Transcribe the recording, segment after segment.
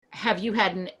have you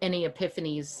had any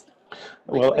epiphanies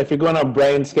Well, lately? if you're going on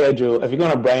Brian's schedule,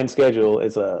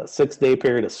 it's a 6 day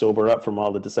period to sober up from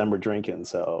all the December drinking.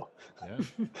 So Yeah,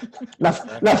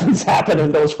 exactly. nothing's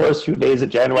happened those first few days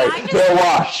of Yeah, January. They're a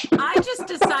wash. I just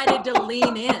decided to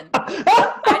lean in.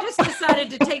 I just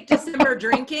decided to take December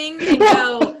drinking and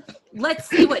go, let's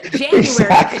see what January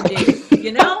can do,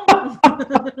 you know?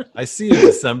 I see you in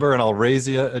December, and I'll raise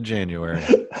you a January.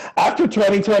 After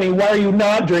 2020, why are you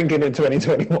not drinking in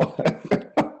 2021?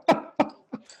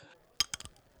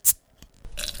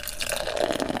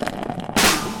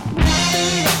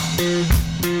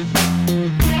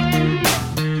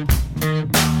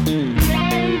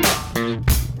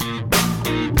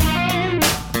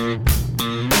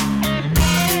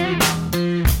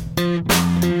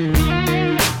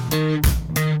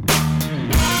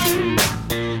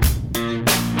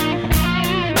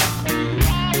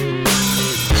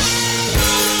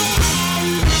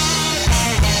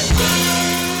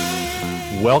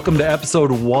 Welcome to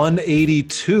episode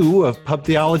 182 of Pub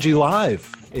Theology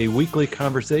Live, a weekly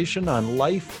conversation on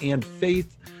life and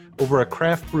faith over a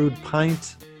craft brewed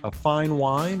pint, a fine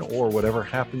wine, or whatever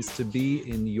happens to be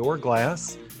in your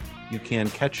glass. You can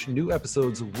catch new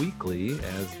episodes weekly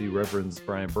as the Reverends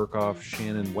Brian Burkhoff,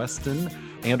 Shannon Weston,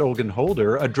 and Olgan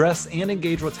Holder address and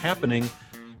engage what's happening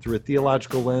through a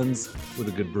theological lens with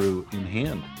a good brew in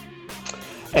hand.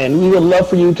 And we would love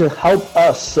for you to help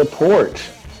us support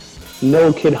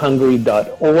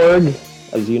NoKidHungry.org.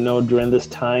 As you know, during this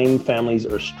time, families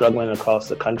are struggling across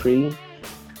the country.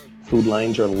 Food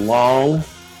lines are long.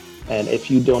 And if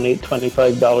you donate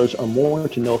 $25 or more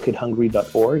to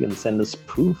NoKidHungry.org and send us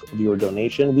proof of your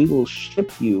donation, we will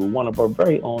ship you one of our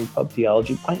very own Pub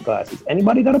Theology pint glasses.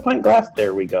 Anybody got a pint glass?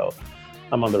 There we go.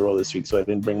 I'm on the road this week, so I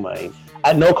didn't bring mine.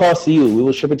 At no cost to you, we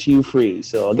will ship it to you free.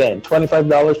 So again,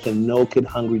 $25 to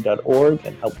NoKidHungry.org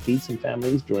and help feed some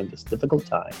families during this difficult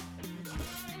time.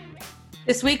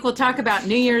 This week we'll talk about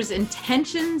New Year's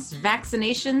intentions,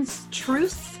 vaccinations,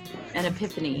 truth, and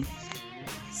epiphany.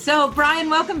 So, Brian,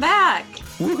 welcome back.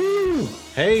 Woohoo!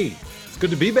 Hey, it's good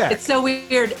to be back. It's so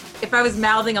weird. If I was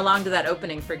mouthing along to that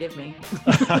opening, forgive me.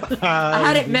 I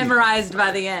had it memorized by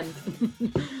the end.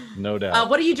 No doubt.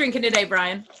 What are you drinking today,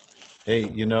 Brian? Hey,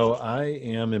 you know, I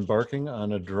am embarking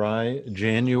on a dry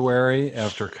January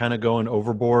after kind of going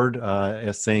overboard,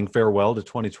 saying farewell to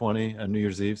 2020 on New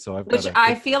Year's Eve. So Which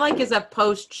I feel like is a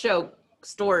post-show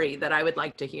story that I would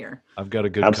like to hear. I've got a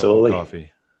good Absolutely. cup of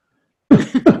coffee.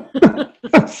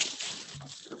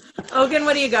 Ogan,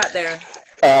 what do you got there?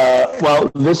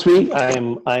 Well, this week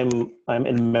I'm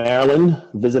in Maryland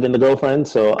visiting the girlfriend,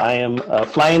 so I am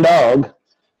Flying Dog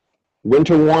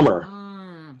Winter Warmer.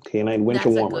 Canine Winter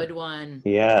Warmer. That's a good one.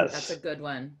 Yes. That's a good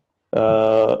one.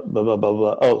 Blah, blah, blah,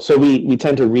 blah. Oh, so we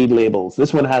tend to read labels.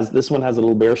 This one has a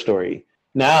little bear story.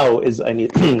 Now is I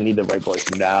need the right voice.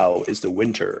 Now is the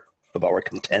winter of our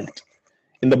content.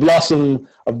 In the blossom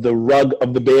of the rug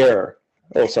of the bear.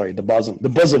 Oh, sorry, the bosom.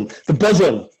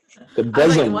 I'm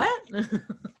like, what?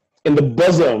 In the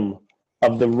bosom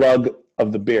of the rug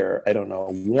of the bear. I don't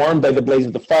know. Warmed by the blaze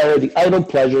of the fire, the idle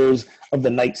pleasures of the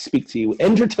night speak to you.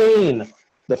 Entertain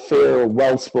the fair,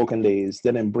 well-spoken days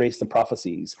that embrace the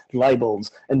prophecies,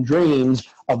 libels, and dreams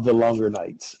of the longer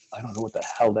nights. I don't know what the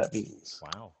hell that means.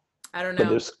 Wow. I don't But know.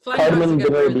 there's Flying Dog's a cardamom,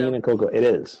 good bitter brew, bean, though. and cocoa. It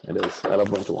is. I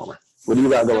love Winter Warmer. What do you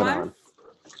got going on?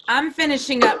 I'm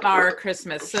finishing up our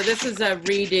Christmas. So this is a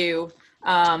redo.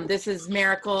 This is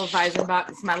Miracle Weizenbach.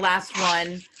 It's my last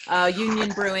one. Union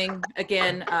Brewing,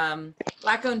 again,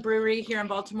 Black-owned brewery here in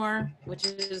Baltimore, which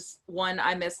is one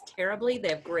I miss terribly. They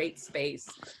have great space.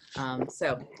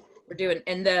 So we're doing,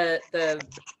 and the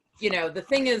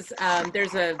thing is,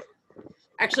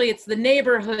 actually it's the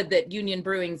neighborhood that Union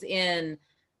Brewing's in,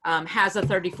 has a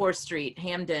 34th Street,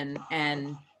 Hamden,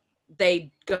 and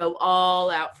they go all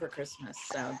out for Christmas.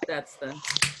 So that's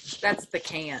the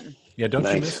can. Yeah, don't you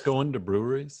Nice. miss going to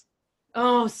breweries?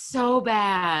 Oh, so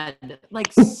bad.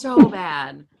 Like so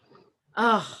bad.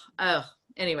 Oh,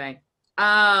 anyway.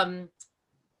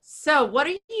 So what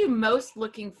are you most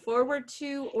looking forward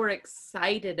to or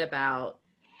excited about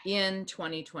in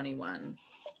 2021?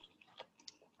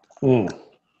 In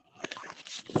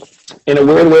a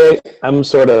weird way, I'm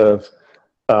sort of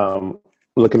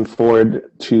looking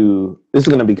forward to, this is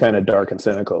going to be kind of dark and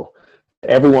cynical.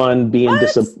 Everybody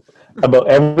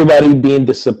being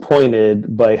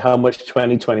disappointed by how much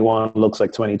 2021 looks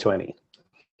like 2020.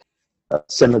 A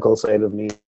cynical side of me.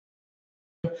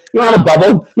 You don't have a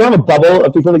bubble? You don't have a bubble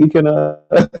of people that you can...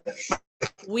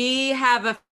 We have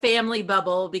a family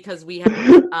bubble because we have,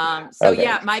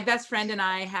 my best friend and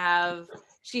I have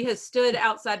She has stood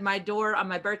outside my door on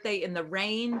my birthday in the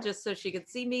rain just so she could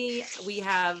see me.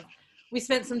 We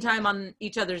spent some time on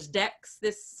each other's decks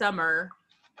this summer.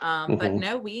 But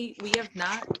no, we have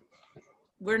not.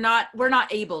 We're not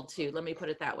able to. Let me put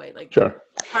it that way. Like, Sure.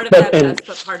 part of that's us,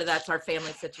 but part of that's our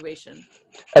family situation.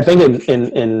 I think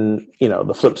in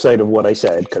the flip side of what I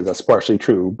said, because that's partially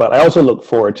true, but I also look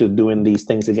forward to doing these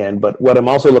things again. But what I'm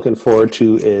also looking forward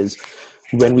to is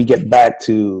when we get back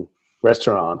to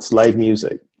restaurants, live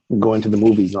music, going to the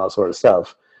movies and all sort of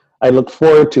stuff. I look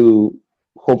forward to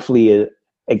hopefully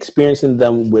experiencing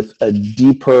them with a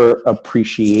deeper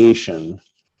appreciation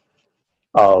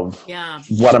of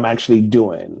what I'm actually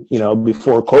doing.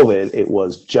 Before COVID, it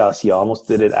was just, you almost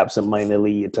did it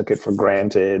absentmindedly. You took it for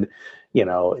granted.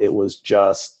 It was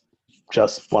just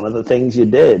one of the things you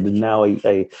did. And now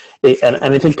I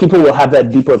think people will have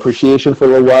that deeper appreciation for a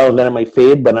little while, and then it might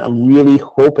fade. But I'm really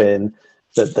hoping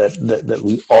that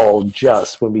we all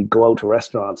just, when we go out to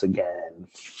restaurants again,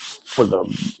 for the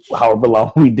however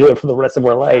long we do it for the rest of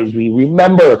our lives, we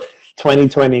remember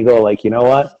 2020, go like, you know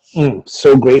what?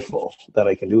 So grateful that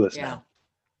I can do this now.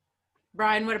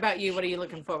 Brian, what about you? What are you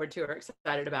looking forward to or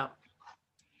excited about?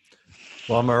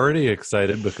 Well, I'm already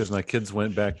excited because my kids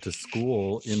went back to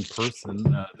school in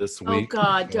person this week. Oh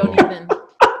God, don't even.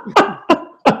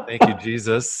 Thank you,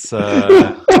 Jesus.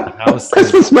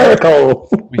 Christmas miracle.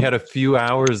 We had a few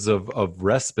hours of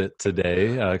respite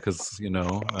today because,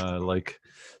 like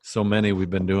so many, we've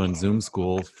been doing Zoom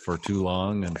school for too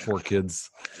long, and 4 kids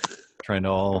trying to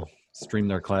all stream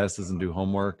their classes and do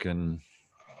homework. And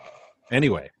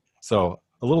anyway, so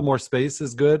a little more space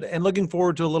is good, and looking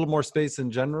forward to a little more space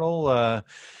in general.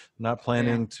 Not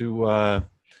planning to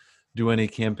do any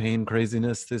campaign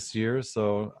craziness this year.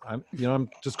 So I'm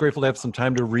just grateful to have some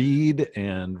time to read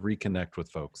and reconnect with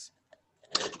folks.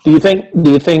 Do you think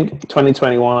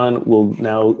 2021 will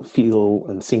now feel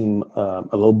and seem a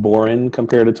little boring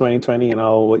compared to 2020 and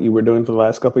all what you were doing for the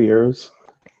last couple of years?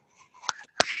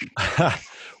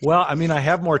 Well, I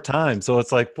have more time, so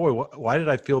it's like, boy, why did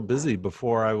I feel busy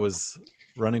before I was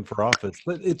running for office?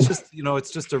 But it's just,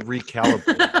 it's just a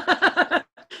recalibrate.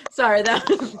 Sorry, that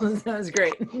was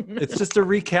great. It's just a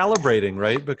recalibrating,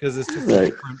 right? Because it's just a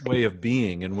different way of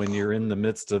being. And when you're in the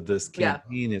midst of this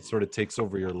campaign, it sort of takes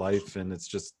over your life, and it's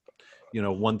just,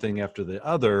 one thing after the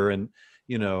other. And,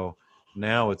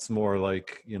 now it's more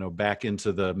like, back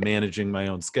into the managing my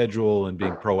own schedule and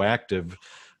being proactive,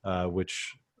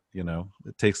 which,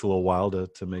 it takes a little while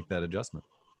to make that adjustment.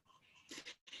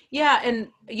 Yeah. And,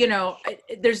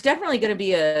 there's definitely going to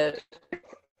be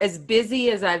as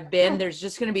busy as I've been, there's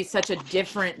just going to be such a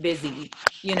different busy,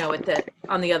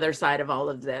 on the other side of all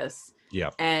of this.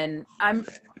 Yeah. And I'm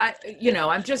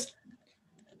just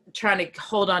trying to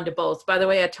hold on to both. By the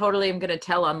way, I totally am going to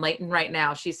tell on Leighton right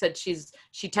now. She said she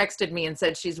texted me and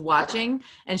said she's watching,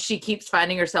 and she keeps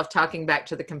finding herself talking back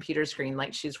to the computer screen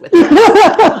like she's with us.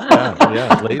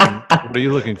 Yeah. Leighton, what are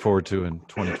you looking forward to in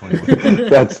 2021?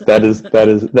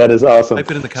 That is awesome.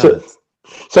 Type it in the comments.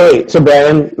 So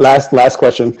Brian, last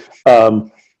question.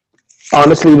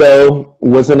 Honestly though,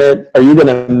 are you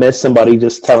gonna miss somebody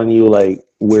just telling you like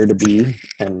where to be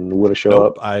and where to show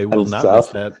up? I will not miss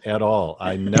that at all.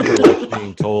 I never liked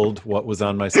being told what was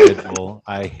on my schedule.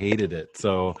 I hated it.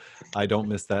 So I don't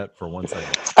miss that for 1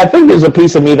 second. I think there's a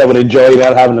piece of me that would enjoy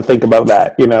not having to think about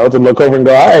that, to look over and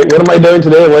go, all right, what am I doing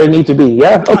today? Where do I need to be?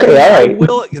 Yeah. Okay. All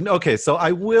right. So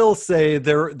I will say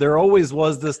there always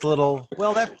was this little,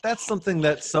 well, that's something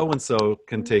that so-and-so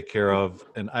can take care of,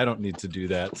 and I don't need to do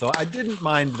that. So I didn't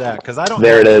mind that because I don't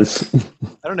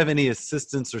have any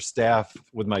assistants or staff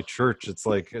with my church. It's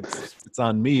like, it's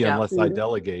on me unless I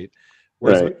delegate.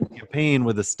 Whereas with the campaign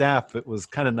with the staff, it was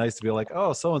kind of nice to be like,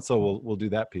 oh, so-and-so will do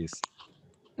that piece.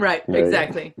 Right.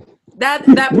 Exactly. That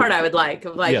part I would like.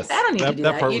 Yes, I don't need to do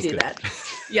that. You do that.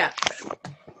 Yeah.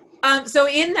 So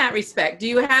in that respect, do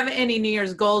you have any New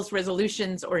Year's goals,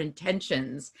 resolutions, or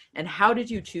intentions? And how did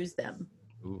you choose them?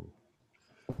 Ooh.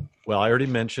 Well, I already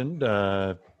mentioned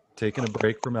taking a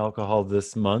break from alcohol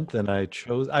this month, and I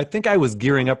think I was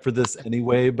gearing up for this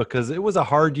anyway because it was a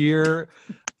hard year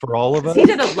for all of us. He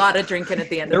did a lot of drinking at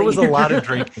the end of the year. There was a lot of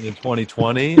drinking in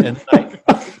 2020, and I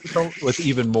with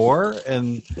even more.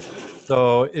 And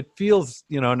so it feels,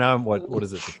 now I'm what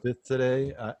is it, the 5th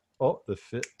today? The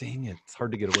 5th. Dang it. It's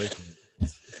hard to get away from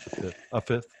it. A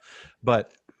 5th.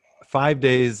 But 5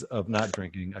 days of not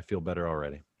drinking, I feel better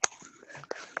already.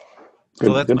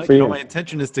 So that's my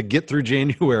intention is to get through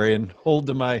January and hold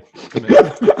to my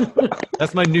commitment.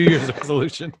 That's my New Year's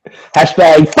resolution. #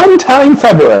 fun time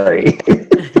February.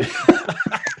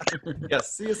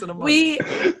 Yes, see us in a month.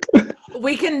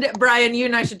 we can, Brian, you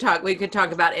and I should talk. We could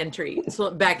talk about entry,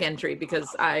 so back entry,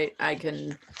 because I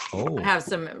can have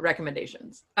some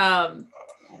recommendations.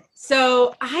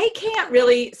 So I can't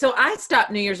really, so I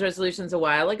stopped New Year's resolutions a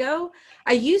while ago.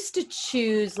 I used to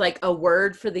choose like a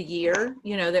word for the year,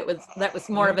 you know, that was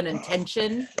more of an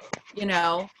intention, you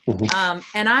know.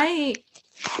 And I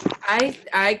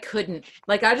couldn't,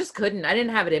 like, I just couldn't. I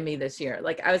didn't have it in me this year.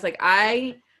 Like, I was like,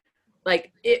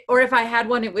 or if I had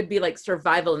one, it would be like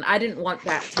survival, and I didn't want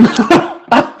that to be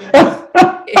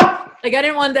like, I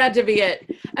didn't want that to be it.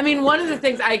 I mean, one of the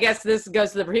things, I guess this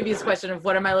goes to the previous question of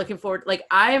what am I looking forward, like,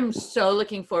 I am so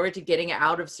looking forward to getting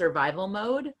out of survival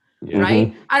mode,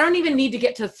 right? I don't even need to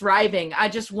get to thriving. I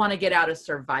just want to get out of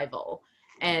survival.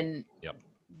 And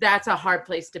that's a hard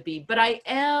place to be. But I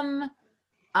am,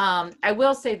 I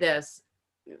will say this,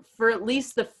 for at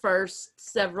least the first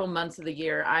several months of the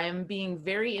year, I am being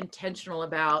very intentional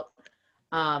about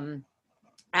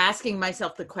asking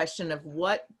myself the question of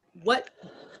what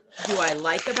do I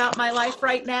like about my life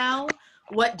right now?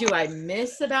 What do I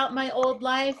miss about my old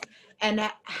life?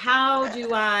 And how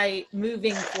do I,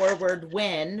 moving forward,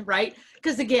 when, right?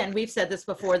 Because again, we've said this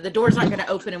before, the doors aren't going to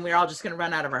open and we're all just going to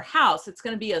run out of our house. It's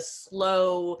going to be a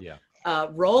slow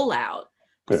rollout.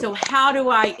 So how do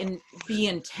I be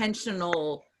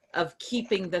intentional of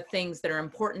keeping the things that are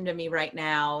important to me right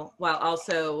now, while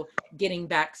also getting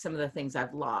back some of the things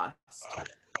I've lost?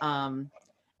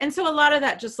 And so a lot of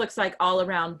that just looks like all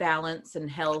around balance and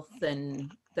health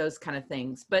and those kind of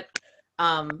things. But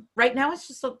right now it's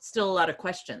just still a lot of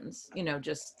questions, you know,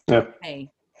 just, hey,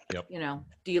 you know,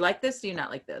 do you like this? Do you not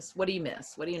like this? What do you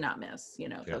miss? What do you not miss? You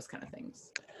know, those kind of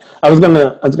things. I was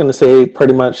gonna say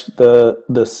pretty much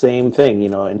the same thing. You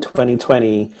know, in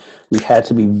 2020, we had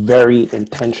to be very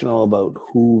intentional about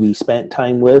who we spent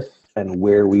time with and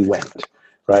where we went,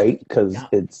 right? Because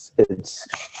it's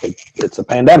a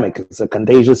pandemic. It's a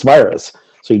contagious virus,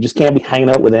 so you just can't be hanging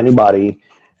out with anybody.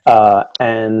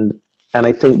 And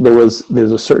I think there's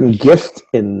a certain gift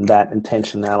in that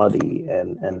intentionality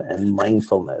and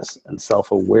mindfulness and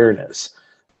self-awareness.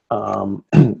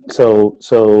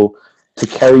 So to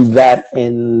carry that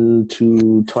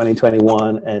into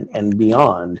 2021 and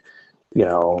beyond, you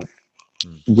know,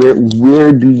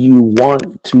 where do you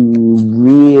want to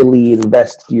really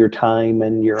invest your time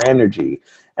and your energy?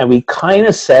 And we kind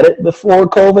of said it before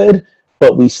COVID,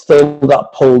 but we still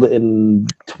got pulled in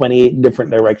 28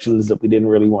 different directions that we didn't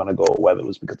really want to go, whether it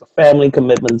was because of family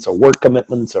commitments or work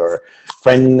commitments or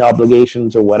friend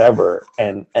obligations or whatever.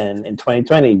 And in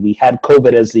 2020, we had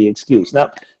COVID as the excuse.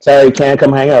 No, sorry, you can't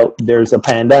come hang out. There's a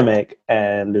pandemic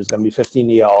and there's going to be 15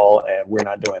 of y'all and we're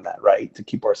not doing that, right, to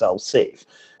keep ourselves safe.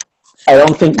 I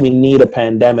don't think we need a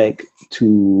pandemic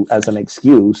as an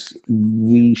excuse.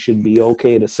 We should be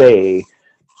okay to say,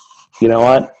 you know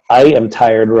what? I am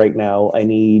tired right now. I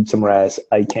need some rest.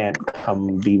 I can't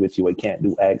come be with you. I can't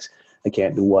do X. I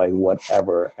can't do Y,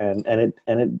 whatever. And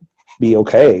it be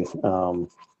okay.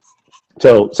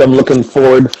 So I'm looking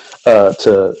forward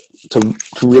to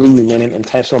really remaining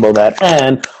intentional about that.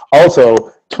 And also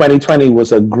 2020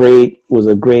 was a great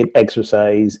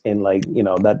exercise in, like, you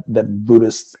know, that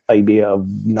Buddhist idea of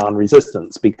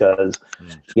non-resistance, because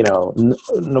you know,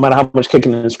 no matter how much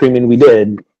kicking and screaming we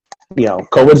did, you know,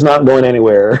 COVID's not going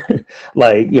anywhere.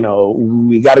 Like, you know,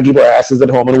 we got to keep our asses at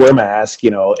home and wear masks,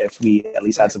 you know, if we at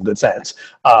least had some good sense.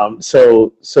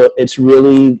 So it's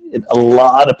really, a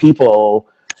lot of people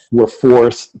were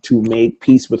forced to make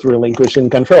peace with relinquishing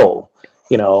control,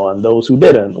 you know, and those who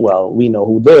didn't, well, we know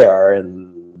who they are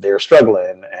and they're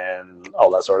struggling and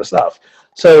all that sort of stuff.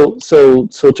 So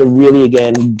to really,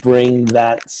 again, bring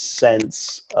that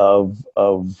sense of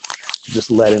just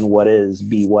letting what is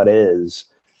be what is,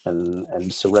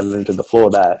 and surrendering to the flow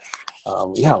of that. A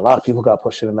lot of people got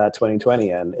pushed in that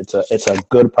 2020, and it's a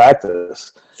good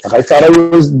practice. Like, I thought I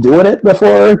was doing it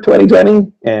before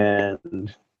 2020,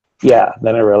 and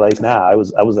then I realized, I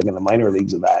was like in the minor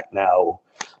leagues of that. Now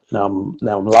I'm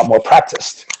a lot more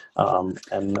practiced,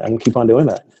 and keep on doing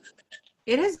that.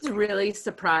 It has really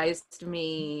surprised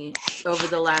me over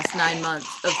the last 9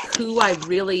 months of who I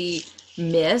really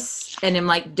miss and am,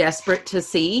 like, desperate to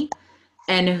see,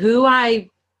 and who I,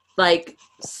 like,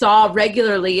 saw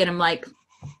regularly and I'm like,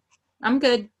 I'm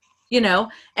good, you know,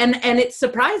 and it's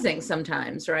surprising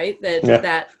sometimes, right?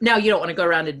 That now you don't want to go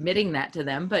around admitting that to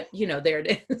them, but, you know, there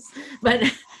it is.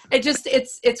 But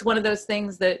it's one of those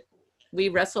things that we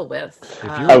wrestle with.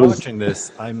 If you're watching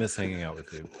this, I miss hanging out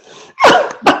with you.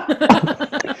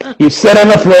 You sit on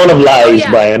the throne of lies,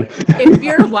 Brian. If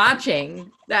you're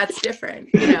watching, that's different,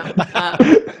 you know.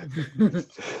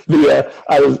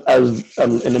 I was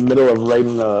in the middle of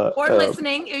writing Or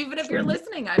listening, even if you're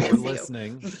listening, I miss you.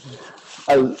 Listening.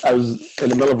 I was in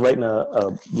the middle of writing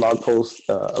a blog post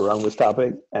around this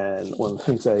topic, and one of the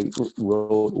things I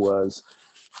wrote was,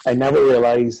 I never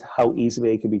realized how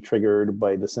easily I could be triggered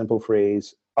by the simple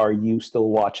phrase, "Are you still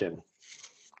watching?"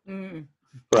 Mm.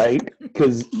 Right?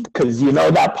 Because you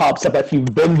know that pops up if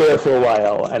you've been there for a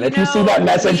while, and if you see that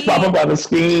message pop up on the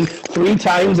screen 3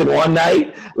 times in one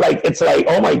night, like it's like,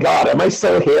 oh my God, am I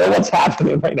still here? What's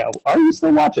happening right now? Are you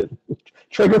still watching?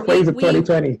 Trigger phrase of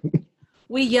 2020.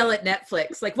 We yell at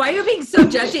Netflix, like, why are you being so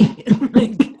judgy?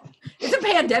 Like, it's a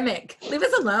pandemic. Leave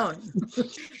us alone.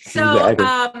 So,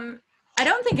 Exactly. I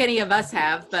don't think any of us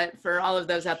have, but for all of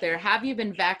those out there, have you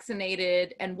been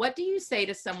vaccinated? And what do you say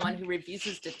to someone who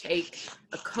refuses to take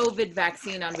a COVID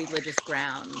vaccine on religious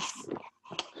grounds?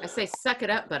 I say, suck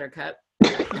it up, Buttercup. No,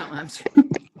 I'm sure.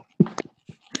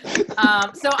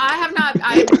 So I have not,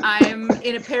 I'm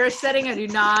in a parish setting. I do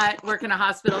not work in a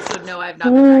hospital. So no, I have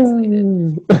not been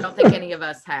vaccinated. I don't think any of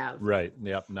us have. Right.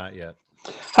 Yep. Not yet.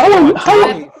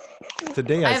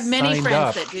 Today I have many signed friends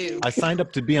up. that do. I signed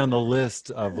up to be on the list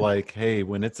of like, hey,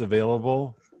 when it's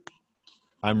available,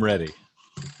 I'm ready.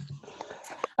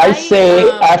 I say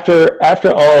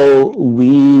after all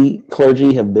we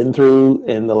clergy have been through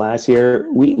in the last year,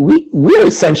 we're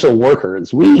essential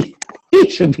workers. We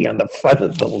should be on the front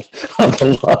of the line.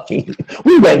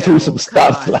 We went through some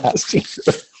stuff last year.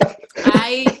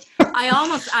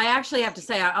 I actually have to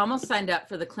say, I almost signed up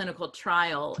for the clinical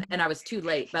trial, and I was too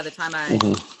late. By the time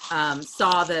I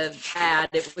saw the ad,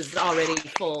 it was already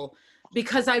full,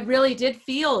 because I really did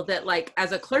feel that, like,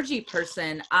 as a clergy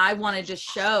person, I wanted to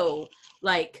show,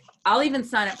 like, I'll even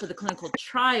sign up for the clinical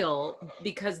trial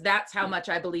because that's how much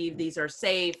I believe these are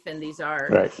safe and this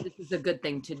is a good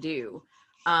thing to do.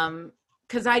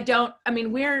 Because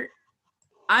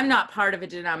I'm not part of a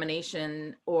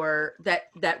denomination or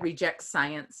that rejects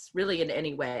science really in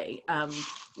any way.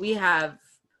 We have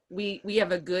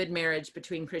a good marriage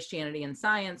between Christianity and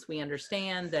science. We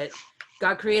understand that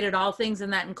God created all things,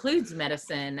 and that includes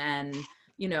medicine and,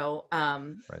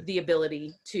 the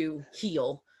ability to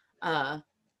heal.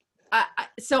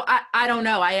 So I don't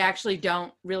know. I actually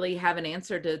don't really have an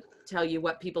answer to tell you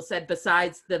what people said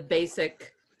besides the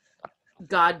basic,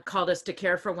 God called us to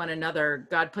care for one another.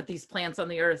 God put these plants on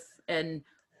the earth, and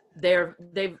there's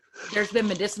been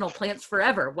medicinal plants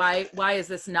forever. Why is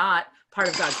this not part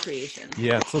of God's creation?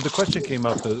 Yeah. So the question came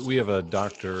up that we have a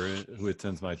doctor who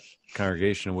attends my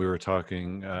congregation. We were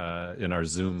talking in our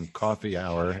Zoom coffee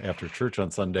hour after church on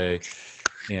Sunday,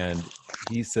 and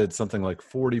he said something like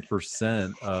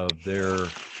 40% of their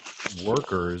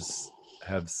workers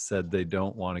have said they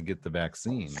don't want to get the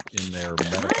vaccine in their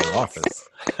medical office.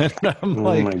 And I'm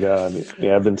like, oh my God.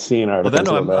 Yeah, I've been seeing articles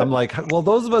well, then about I'm like, well,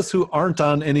 those of us who aren't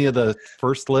on any of the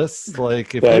first lists,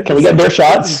 like, if can we get their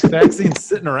shots? Vaccines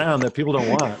sitting around that people don't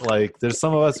want, like, there's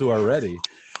some of us who are ready,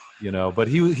 but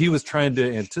he was trying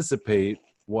to anticipate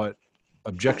what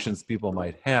objections people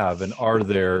might have, and are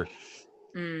there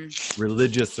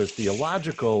religious or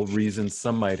theological reasons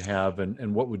some might have,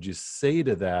 and what would you say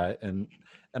to that? And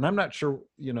I'm not sure,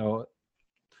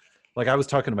 like, I was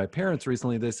talking to my parents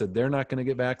recently. They said they're not going to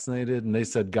get vaccinated, and they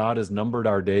said God has numbered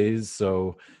our days,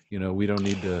 so we don't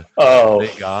need to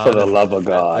thank God. For the love of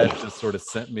God. That just sort of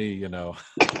sent me,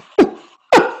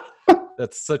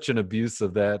 that's such an abuse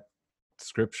of that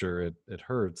scripture. It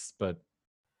hurts, but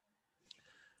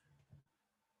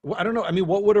I don't know. I mean,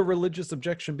 what would a religious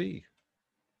objection be?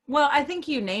 Well, I think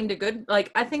you named a good,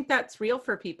 I think that's real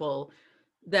for people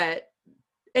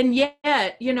and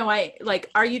yet,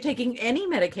 are you taking any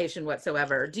medication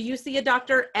whatsoever? Do you see a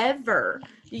doctor ever?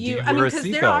 Do you wear a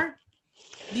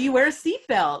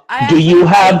seatbelt? Do you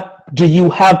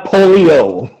have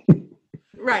polio?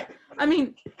 Right. I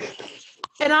mean,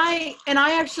 and I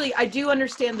do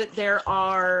understand that there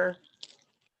are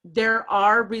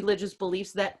religious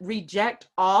beliefs that reject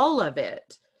all of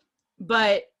it.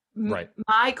 But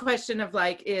my question of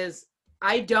is,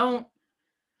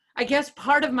 I guess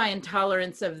part of my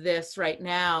intolerance of this right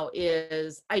now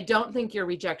is I don't think your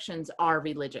rejections are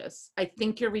religious. I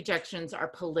think your rejections are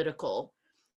political,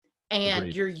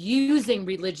 and you're using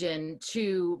religion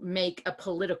to make a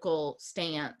political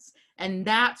stance. And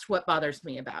that's what bothers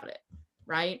me about it,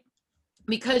 right?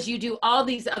 Because you do all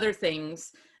these other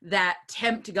things that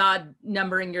tempt God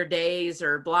numbering your days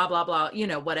or blah, blah, blah,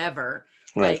 whatever.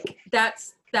 Right.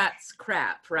 That's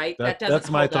crap, right? That's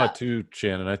my thought too,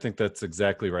 Shannon. I think that's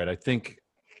exactly right. I think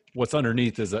what's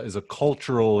underneath is a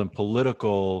cultural and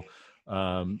political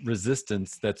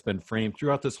resistance that's been framed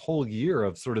throughout this whole year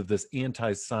of sort of this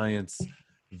anti-science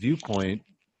viewpoint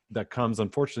that comes,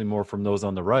 unfortunately, more from those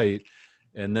on the right.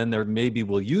 And then there maybe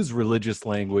will use religious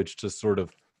language to sort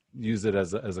of use it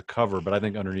as a cover. But I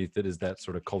think underneath it is that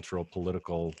sort of cultural,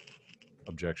 political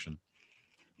objection.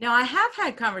 Now, I have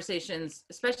had conversations,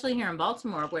 especially here in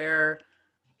Baltimore, where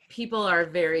people are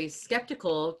very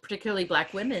skeptical, particularly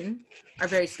Black women are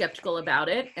very skeptical about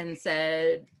it and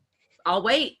said, I'll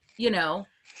wait,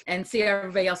 and see how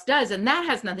everybody else does. And that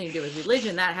has nothing to do with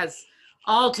religion. That has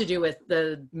all to do with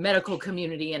the medical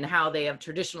community and how they have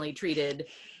traditionally treated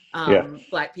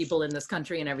Black people in this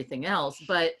country and everything else.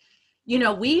 But,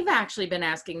 we've actually been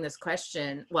asking this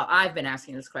question. Well, I've been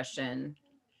asking this question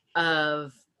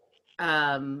of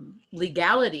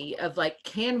legality of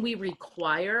can we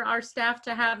require our staff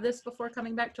to have this before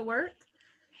coming back to work?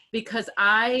 Because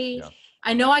I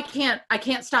know I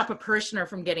can't stop a parishioner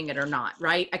from getting it or not,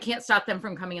 right? I can't stop them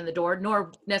from coming in the door,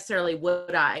 nor necessarily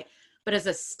would I. But as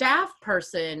a staff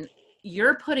person,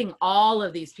 you're putting all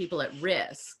of these people at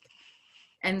risk.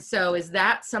 And so is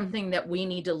that something that we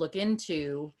need to look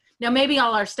into? Now, maybe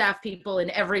all our staff people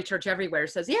in every church everywhere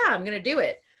says, yeah, I'm going to do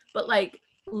it. But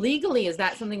legally, is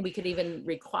that something we could even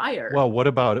require? Well, what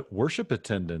about worship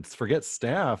attendants? Forget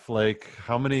staff.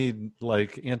 How many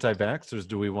anti-vaxxers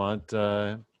do we want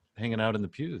hanging out in the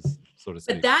pews, so to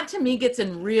speak? But that to me gets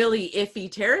in really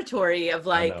iffy territory of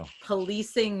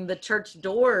policing the church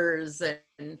doors.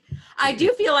 And I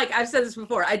do feel like, I've said this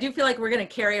before, I do feel like we're going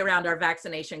to carry around our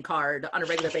vaccination card on a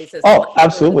regular basis. Oh,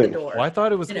 absolutely. Well, I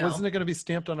thought it was, wasn't it going to be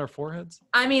stamped on our foreheads?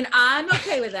 I mean, I'm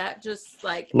okay with that. Just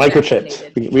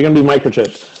microchipped. We're going to be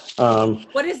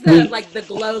microchipped. What is the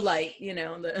glow light,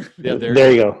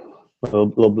 there you go.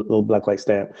 Little black light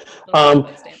stamp. I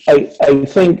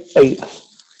think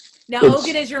now,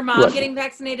 Hogan, is your mom getting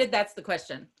vaccinated? That's the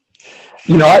question.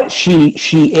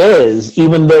 She is,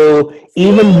 even though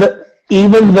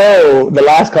the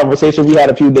last conversation we had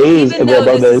a few days ago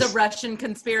about this is a Russian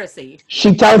conspiracy.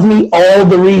 She tells me all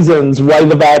the reasons why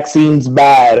the vaccine's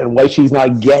bad and why she's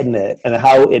not getting it and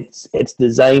how it's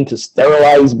designed to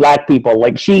sterilize Black people.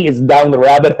 She is down the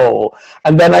rabbit hole.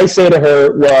 And then I say to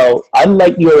her, well, I'd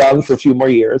like you around for a few more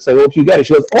years. I hope you get it.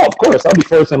 She goes, oh, of course, I'll be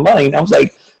first in line. I was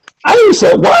like, I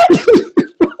said, what?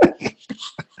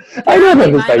 I don't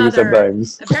understand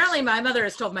sometimes. Apparently, my mother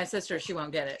has told my sister she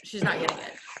won't get it. She's not getting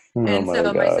it. And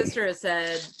so my sister has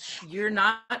said, you're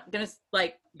not going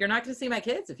to see my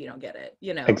kids if you don't get it.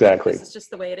 Exactly. This is just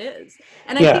the way it is.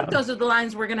 And I think those are the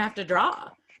lines we're going to have to draw,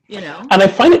 And I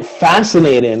find it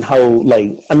fascinating how,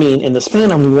 in the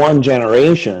span of one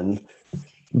generation,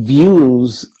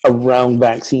 views around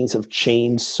vaccines have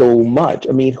changed so much.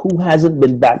 Who hasn't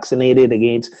been vaccinated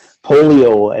against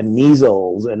polio and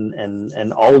measles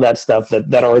and all of that stuff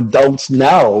that are adults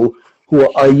now who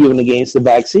are arguing against the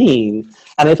vaccine?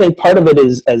 And I think part of it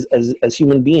is as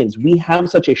human beings, we have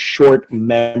such a short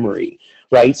memory,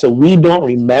 right? So we don't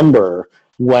remember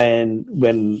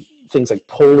when things like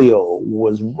polio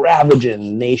was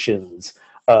ravaging nations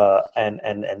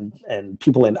and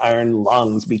people in iron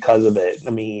lungs because of it.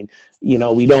 We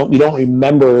don't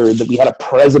remember that we had a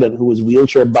president who was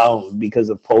wheelchair bound because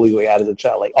of polio we had as a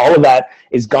child. All of that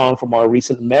is gone from our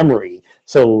recent memory.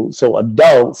 So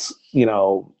adults,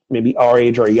 maybe our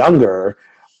age or younger,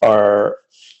 all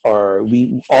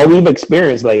we've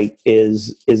experienced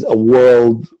is a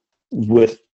world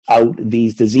without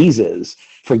these diseases,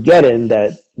 forgetting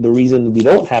that the reason we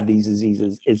don't have these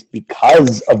diseases is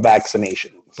because of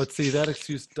vaccinations. But see, that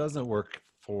excuse doesn't work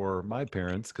for my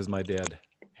parents because my dad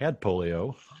had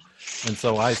polio. And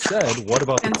so I said, what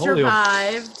about the polio?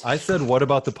 Survived. I said, what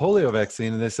about the polio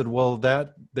vaccine? And they said, well,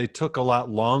 that they took a lot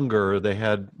longer. They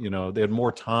had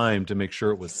more time to make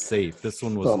sure it was safe. This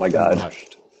one was oh my God.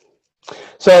 rushed.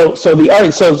 So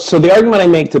the argument I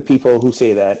make to people who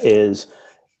say that is,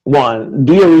 one,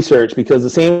 do your research, because the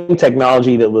same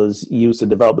technology that was used to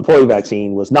develop the polio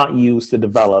vaccine was not used to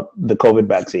develop the COVID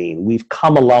vaccine. We've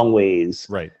come a long ways,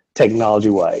 right,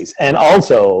 technology-wise. And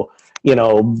also,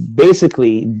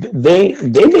 basically, they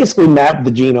basically mapped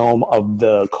the genome of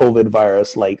the COVID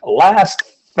virus last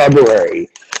February.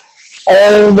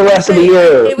 All the rest of the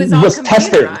year was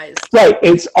tested. Right.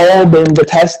 It's all been the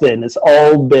testing. It's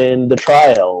all been the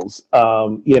trials.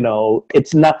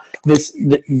 It's not this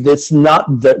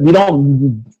not that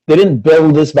they didn't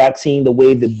build this vaccine the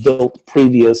way they built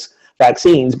previous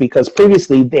vaccines, because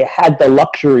previously they had the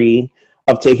luxury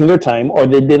of taking their time, or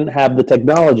they didn't have the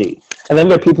technology. And then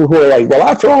there are people who are like, well,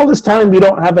 after all this time, we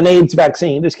don't have an AIDS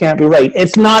vaccine. This can't be right.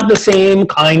 It's not the same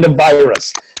kind of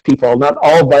virus, people. Not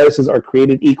all viruses are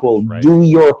created equal. Right. Do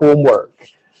your homework.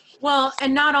 Well,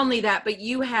 and not only that, but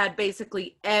you had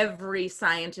basically every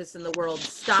scientist in the world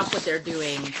stop what they're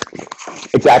doing,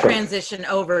 Exactly. transition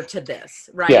over to this,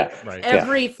 right? Yeah. Right.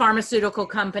 Every pharmaceutical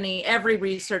company, every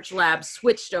research lab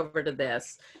switched over to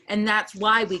this. And that's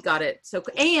why we got it. So,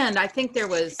 and I think there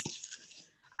was,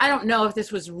 I don't know if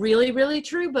this was really, really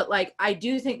true, but like, I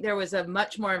do think there was a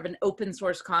much more of an open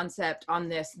source concept on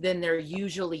this than there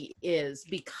usually is,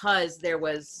 because there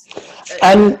was,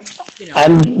 And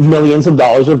millions of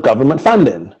dollars of government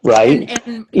funding, right?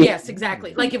 and yes,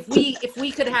 exactly. Like if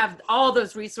we could have all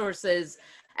those resources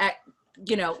at,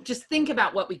 just think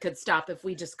about what we could stop if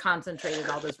we just concentrated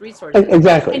all those resources.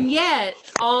 Exactly. And yet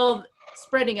all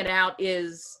spreading it out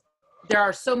there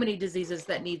are so many diseases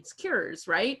that needs cures,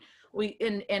 right?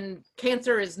 And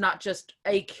cancer is not just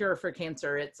a cure for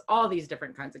cancer. It's all these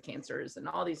different kinds of cancers and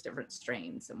all these different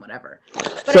strains and whatever.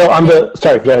 But So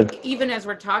sorry, go ahead. Even as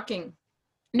we're talking,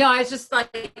 no, I was just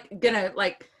gonna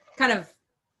kind of,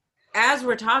 as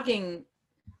we're talking,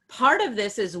 part of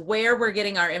this is where we're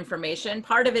getting our information.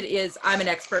 Part of it is I'm an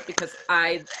expert because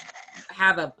I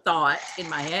have a thought in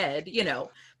my head,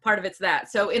 part of it's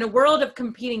that. So in a world of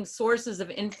competing sources of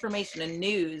information and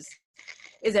news,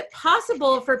 is it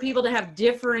possible for people to have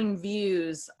differing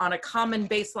views on a common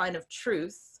baseline of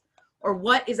truth, or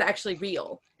what is actually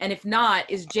real? And if not,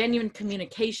 is genuine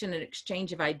communication and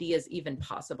exchange of ideas even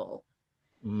possible?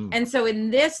 And so in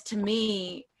this, to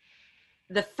me,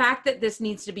 the fact that this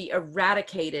needs to be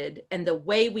eradicated, and the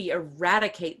way we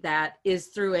eradicate that is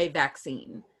through a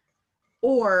vaccine,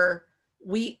 or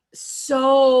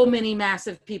so many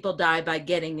massive people die by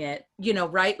getting it,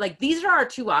 right? Like, these are our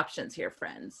two options here,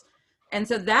 friends. And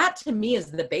so that to me is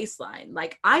the baseline.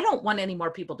 Like, I don't want any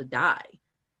more people to die.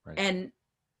 Right.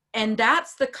 And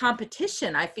that's the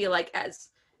competition. I feel like as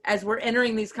we're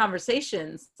entering these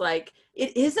conversations, like,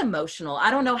 it is emotional. I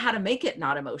don't know how to make it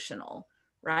not emotional,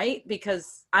 right?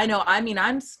 Because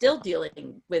I'm still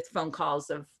dealing with phone calls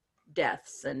of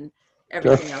deaths and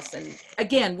everything else. And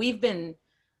again, we've been,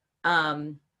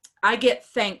 I get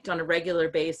thanked on a regular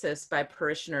basis by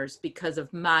parishioners because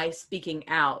of my speaking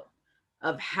out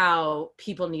of how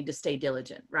people need to stay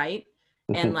diligent, right?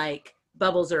 Mm-hmm. And like,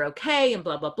 bubbles are okay and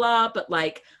blah, blah, blah. But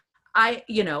like,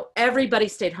 everybody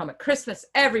stayed home at Christmas,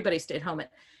 everybody stayed home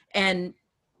and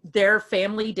their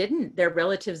family didn't, their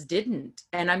relatives didn't.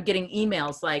 And I'm getting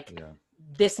emails like,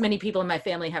 this many people in my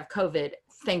family have COVID.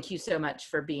 Thank you so much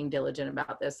for being diligent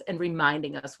about this and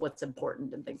reminding us what's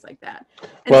important and things like that.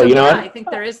 And well, so, I think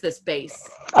there is this base.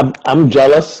 I'm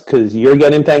jealous because you're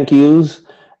getting thank yous.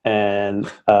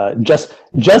 And just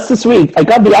this week, I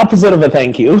got the opposite of a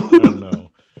thank you. Oh,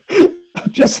 no.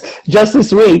 just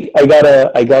this week, I got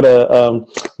a.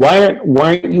 Why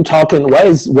aren't you talking?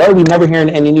 Why are we never hearing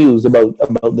any news about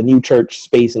the new church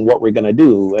space and what we're gonna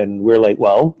do? And we're like,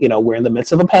 well, we're in the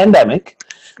midst of a pandemic.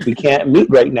 We can't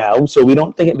meet right now, so we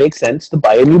don't think it makes sense to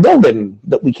buy a new building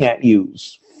that we can't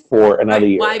use for another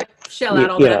year. Why shell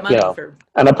out all that money for?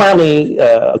 And apparently,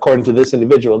 according to this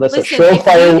individual, that's a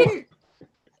surefire.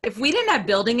 If we didn't have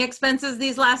building expenses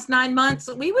these last 9 months,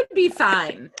 we would be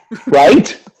fine.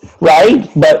 Right.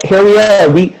 But here we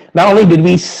are. We not only did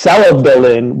we sell a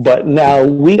building, but now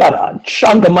we got a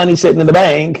chunk of money sitting in the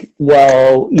bank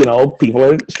while, people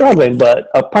are struggling. But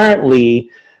apparently,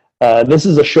 this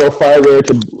is a surefire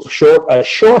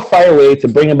way to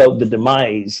bring about the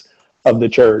demise of the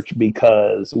church,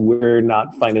 because we're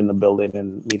not finding the building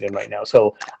and meeting right now.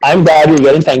 So I'm glad you're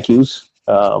getting thank yous.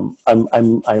 I'm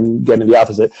getting the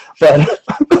opposite,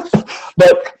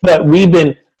 but we've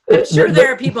been. I'm sure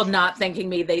there are people not thanking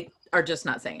me. They are just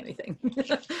not saying anything.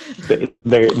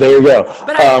 there you go.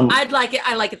 But I'd like it.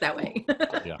 I like it that way.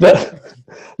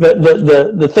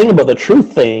 The thing about the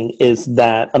truth thing is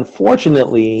that,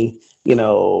 unfortunately,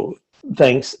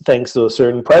 thanks to a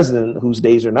certain president whose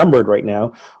days are numbered right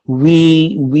now,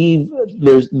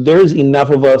 there's enough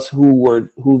of us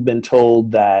who've been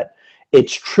told that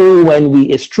it's true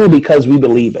it's true because we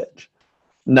believe it,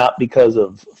 not because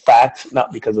of fact,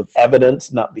 not because of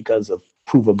evidence, not because of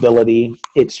provability.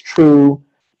 It's true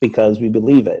because we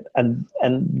believe it, and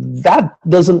that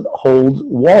doesn't hold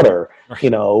water.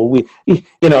 Right.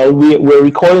 We're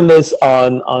recording this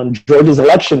on Georgia's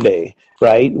election day,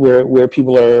 right? Where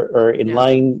people are in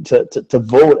line to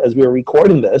vote as we're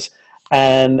recording this.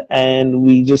 And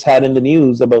we just had in the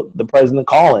news about the president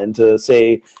calling to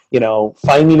say,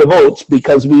 find me the votes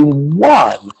because we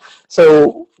won.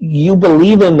 So you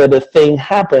believing that a thing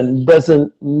happened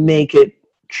doesn't make it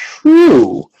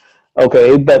true.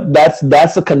 Okay, but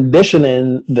that's a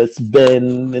conditioning that's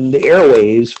been in the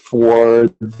airwaves for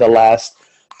the last.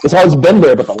 It's always been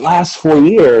there, but the last 4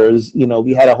 years,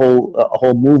 we had a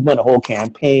whole movement, a whole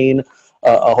campaign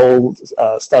a whole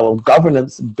style of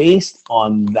governance based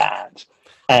on that.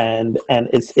 And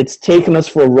it's taken us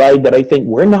for a ride that I think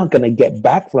we're not going to get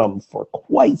back from for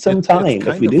quite some time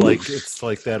if we do. It's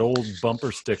like that old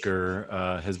bumper sticker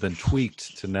has been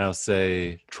tweaked to now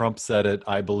say, Trump said it,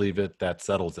 I believe it, that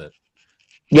settles it.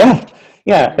 Yeah,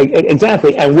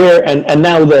 exactly. And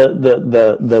now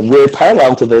the weird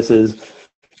parallel to this is,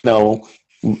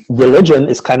 religion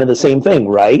is kind of the same thing,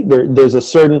 right? There's a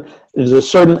certain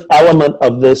element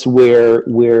of this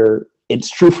where it's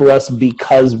true for us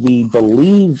because we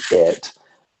believe it,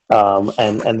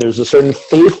 and there's a certain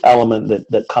faith element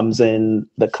that comes in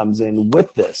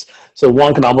with this. So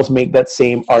one can almost make that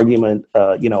same argument,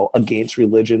 against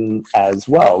religion as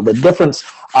well. The difference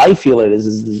I feel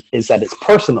is that it's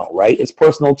personal, right? It's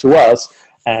personal to us,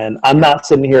 and I'm not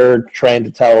sitting here trying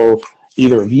to tell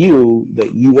either of you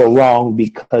that you are wrong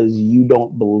because you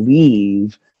don't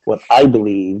believe what I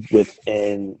believe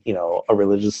within, a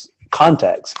religious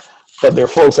context. But there are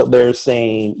folks out there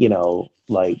saying,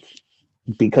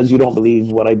 because you don't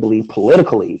believe what I believe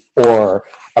politically or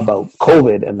about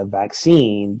COVID and the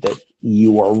vaccine, that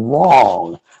you are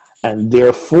wrong. And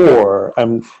therefore,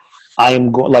 I'm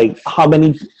going, like, how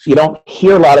many, you don't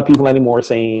hear a lot of people anymore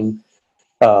saying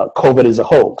COVID is a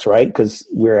hoax, right? Because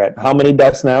we're at how many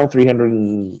deaths now? 300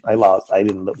 and I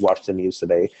didn't watch the news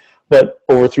today. But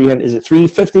over 300, is it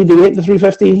 350? Did we hit the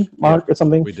 350 mark or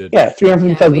something? We did. Yeah,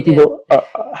 350,000 people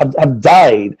have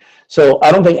died. So I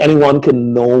don't think anyone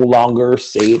can no longer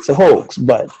say it's a hoax.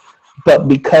 But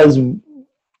because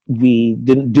we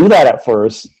didn't do that at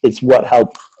first, it's what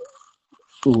helped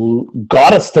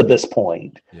got us to this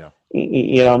point. Yeah.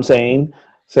 You know what I'm saying?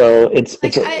 So it's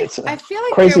I feel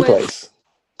like crazy place.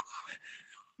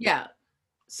 Yeah.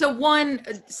 So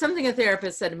something a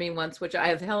therapist said to me once, which I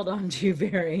have held on to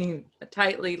very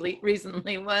tightly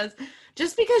recently, was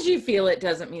just because you feel it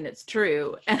doesn't mean it's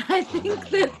true. And I think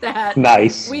that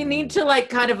nice. We need to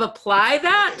kind of apply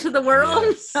that to the world.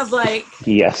 Yes. Of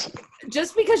yes.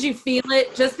 Just because you feel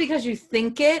it, just because you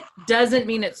think it, doesn't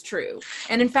mean it's true.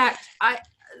 And in fact, I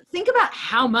think about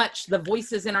how much the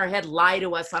voices in our head lie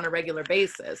to us on a regular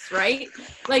basis, right?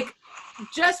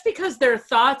 Just because they're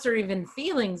thoughts or even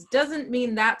feelings doesn't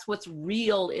mean that's what's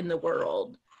real in the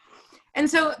world. And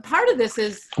so part of this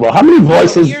is, well, how many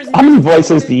voices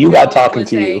do you got talking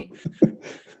to you?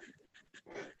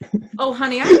 Oh,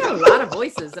 honey, I got a lot of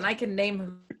voices and I can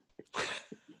name.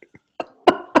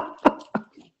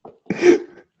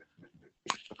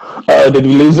 Did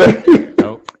we lose her?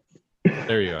 Nope.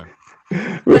 There you are.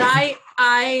 But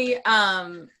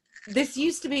this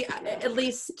used to be, at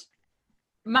least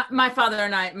my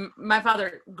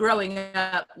father growing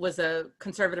up was a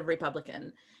conservative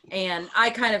Republican, and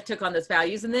I kind of took on those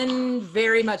values and then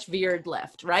very much veered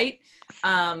left, right?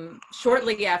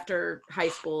 Shortly after high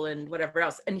school and whatever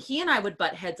else. And he and I would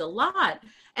butt heads a lot.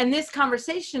 And this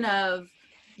conversation of,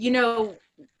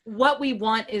 what we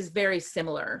want is very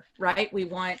similar, right? We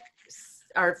want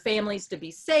our families to be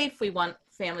safe. We want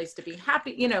families to be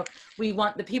happy. We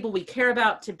want the people we care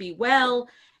about to be well.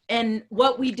 And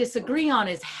what we disagree on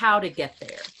is how to get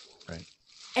there. Right.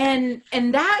 And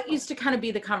that used to kind of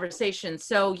be the conversation.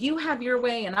 So you have your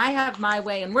way and I have my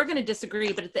way and we're going to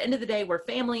disagree. But at the end of the day, we're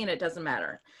family and it doesn't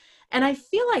matter. And I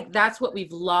feel like that's what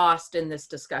we've lost in this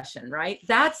discussion, right?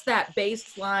 That's that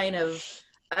baseline of,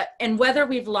 and whether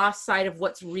we've lost sight of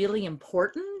what's really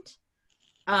important.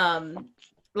 I've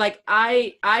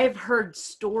heard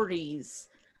stories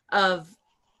of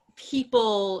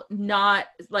people not,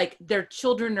 their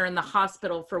children are in the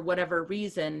hospital for whatever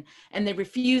reason and they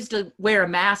refuse to wear a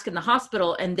mask in the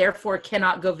hospital and therefore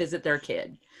cannot go visit their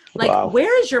kid. Wow.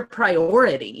 Where is your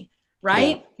priority,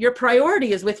 right? Yeah. Your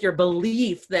priority is with your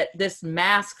belief that this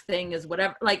mask thing is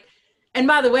whatever. And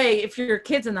by the way, if your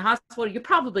kid's in the hospital, you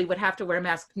probably would have to wear a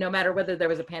mask no matter whether there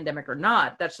was a pandemic or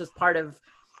not. That's just part of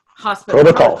hospital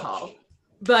protocol.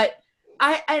 But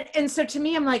and so to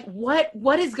me, I'm like,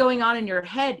 what is going on in your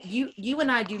head? You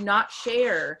and I do not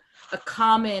share a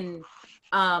common,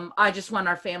 I just want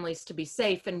our families to be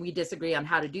safe and we disagree on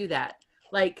how to do that.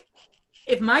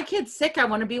 If my kid's sick, I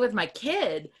want to be with my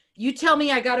kid. You tell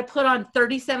me I got to put on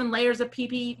 37 layers of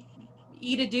PPE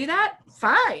to do that?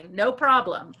 Fine, no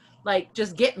problem.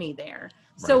 Just get me there.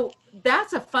 Right. So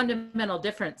that's a fundamental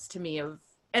difference to me and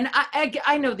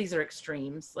I know these are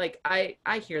extremes. I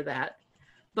hear that,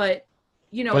 but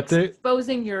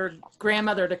exposing your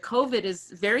grandmother to COVID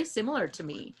is very similar to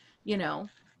me,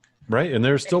 Right. And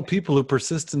there are still people who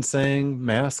persist in saying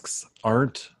masks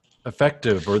aren't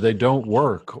effective, or they don't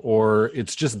work, or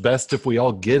it's just best if we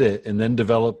all get it and then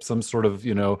develop some sort of,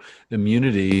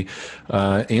 immunity,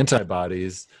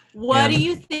 antibodies. What And do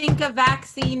you think a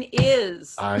vaccine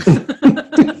is?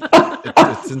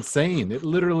 it's insane. It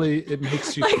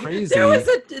makes you crazy. There was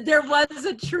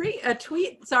a tweet.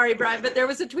 Sorry, Brian, but there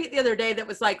was a tweet the other day that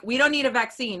was like, "We don't need a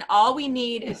vaccine. All we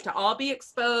need is to all be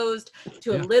exposed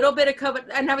to a little bit of COVID."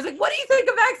 And I was like, "What do you think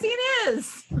a vaccine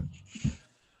is?"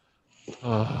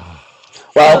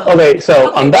 Well, okay.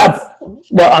 So on that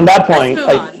point,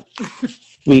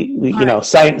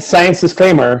 science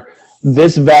disclaimer: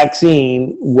 this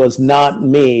vaccine was not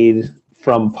made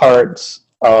from parts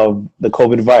of the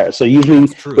COVID virus. So usually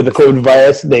with the COVID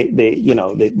virus, they take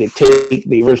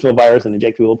the original virus and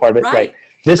inject a little part of it. Right.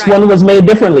 This one was made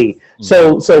differently.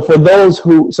 So for those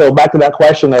back to that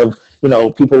question of,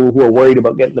 people who are worried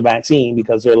about getting the vaccine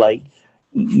because they're like,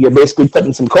 you're basically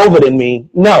putting some COVID in me.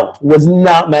 No, was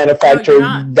not manufactured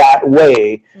that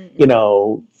way.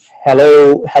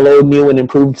 Hello, new and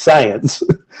improved science.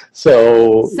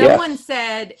 Someone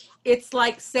said it's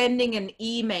like sending an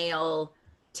email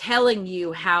telling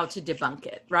you how to debunk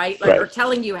it, right? Or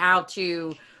telling you how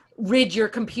to rid your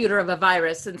computer of a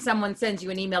virus, and someone sends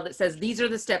you an email that says these are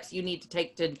the steps you need to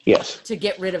take to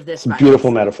get rid of this virus.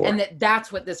 Beautiful metaphor. And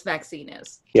that's what this vaccine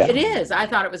is. Yeah. It is. I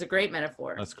thought it was a great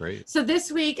metaphor. That's great. So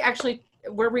this week, actually,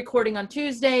 we're recording on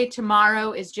Tuesday.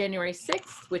 Tomorrow is January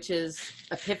 6th, which is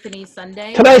Epiphany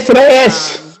Sunday. Today.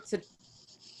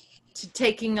 To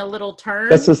taking a little turn.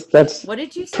 That's what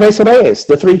did you say? Tres,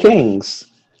 the three kings.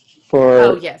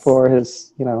 For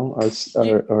his,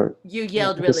 or you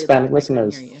yelled really Hispanic loud.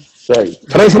 listeners. Sorry.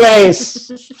 Tres. So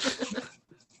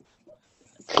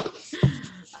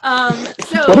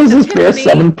what is this beer?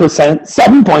 7%?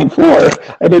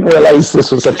 7.4. I didn't realize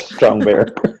this was such a strong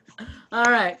beer. All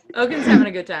right. Ogun's having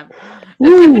a good time.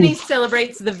 Epiphany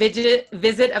celebrates the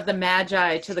visit of the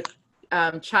Magi to the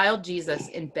child Jesus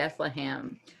in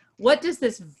Bethlehem. What does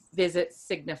this visit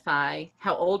signify?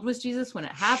 How old was Jesus when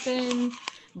it happened?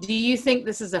 Do you think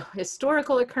this is a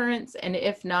historical occurrence? And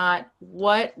if not,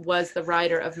 what was the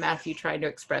writer of Matthew trying to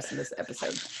express in this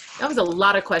episode? That was a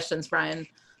lot of questions, Brian.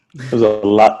 There's a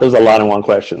lot in one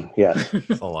question. Yes.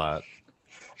 A lot.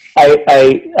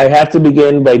 I have to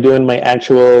begin by doing my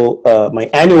annual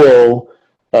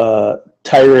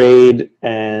tirade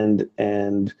and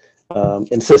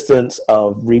insistence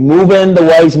of removing the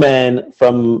wise men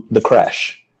from the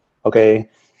creche. Okay,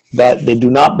 that they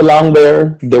do not belong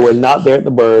there. They were not there at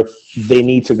the birth. They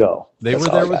need to go. They were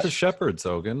there with the shepherds,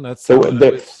 Ogun. They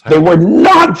were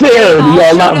not there.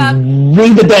 Y'all not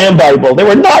read the damn Bible. They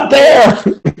were not there.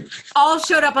 All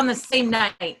showed up on the same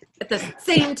night at the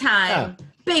same time. Yeah.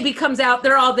 Baby comes out.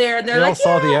 They're all there, and they all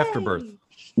saw the afterbirth.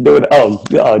 Dude, oh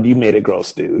God, you made it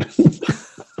gross, dude.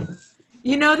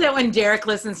 You know that when Derek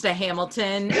listens to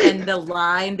Hamilton and the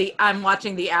line, I'm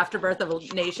watching the afterbirth of a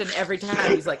nation, every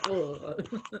time he's like, oh,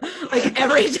 like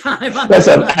every time.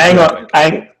 Listen,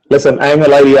 I'm gonna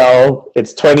lie to y'all.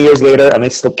 It's 20 years later, and I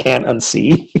still can't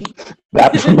unsee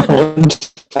that.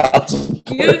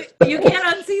 You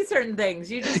can't unsee certain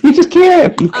things. You just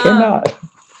can't. You cannot.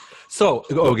 So,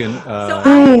 Ogun.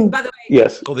 By the way,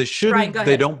 yes. Well, they shouldn't.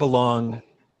 They don't belong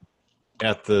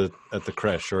at the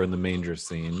creche or in the manger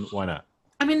scene. Why not?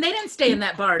 I mean, they didn't stay in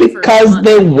that barn because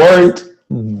they weren't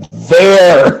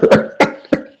there.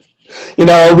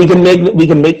 We can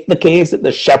make the case that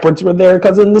the shepherds were there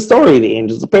because in the story, the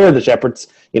angels appeared. The shepherds,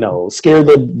 scared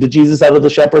the Jesus out of the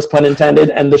shepherds, pun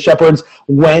intended, and the shepherds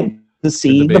went to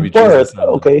see the birth.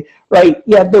 Okay, right?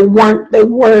 Yeah, they weren't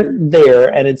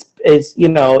there, and it's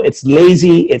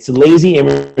lazy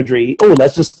imagery. Oh,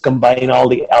 let's just combine all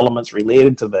the elements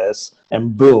related to this,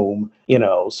 and boom,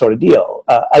 sort of deal.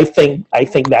 I think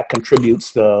that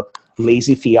contributes to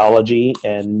lazy theology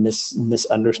and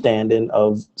misunderstanding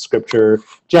of Scripture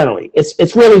generally.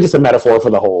 It's really just a metaphor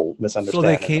for the whole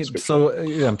misunderstanding. So they came. So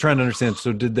I'm trying to understand.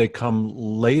 So did they come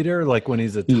later, like when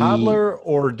he's a toddler,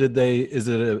 or did they? Is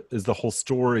the whole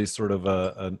story sort of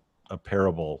a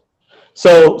parable?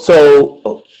 So,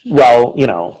 for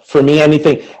me,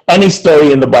 any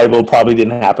story in the Bible probably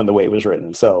didn't happen the way it was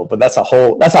written. So, but that's a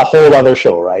whole other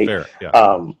show, right? Fair, yeah.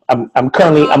 I'm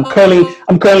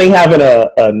currently having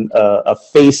a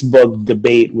Facebook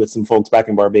debate with some folks back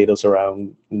in Barbados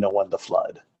around Noah and the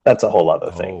flood. That's a whole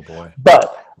other thing. Oh boy.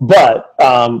 But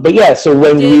yeah. So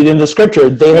when you read in the Scripture,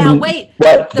 the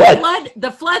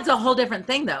flood's a whole different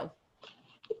thing, though.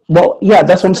 Well, yeah,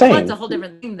 that's what I'm saying. Flood's a whole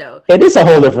different thing, though. It is a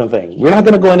whole different thing. We're not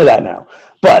going to go into that now.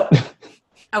 But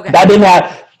okay. That didn't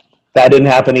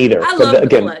happen either. I love the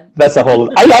flood. That's a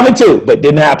whole. I love it too, but it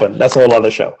didn't happen. That's a whole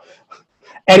other show.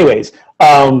 Anyways,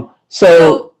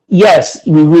 so yes,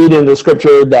 we read in the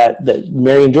scripture that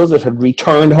Mary and Joseph had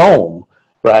returned home,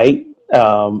 right?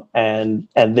 And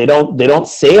they don't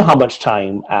say how much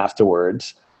time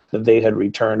afterwards that they had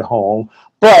returned home.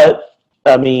 But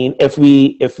I mean, if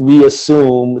we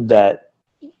assume that,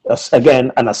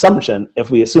 again, an assumption,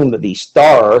 if we assume that the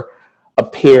star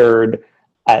appeared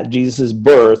at Jesus'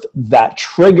 birth, that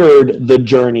triggered the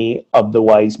journey of the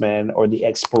wise men, or the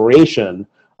expiration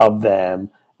of them,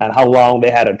 and how long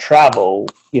they had to travel,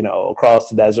 across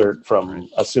the desert from,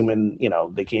 assuming,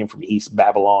 they came from East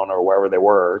Babylon or wherever they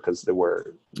were, because they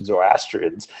were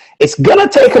Zoroastrians. It's going to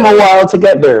take them a while to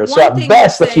get there. So at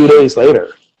best, a few days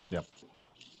later. Yep.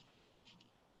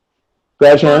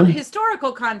 Well,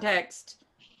 historical context,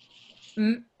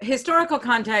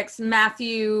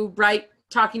 Matthew, right,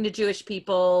 talking to Jewish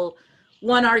people,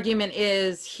 one argument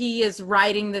is he is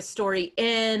writing this story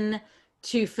in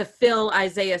to fulfill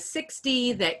Isaiah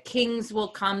 60, that kings will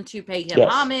come to pay him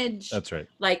homage. That's right.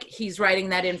 Like, he's writing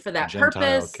that in for that Gentile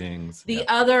purpose. Kings. The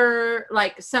other,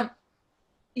 like, some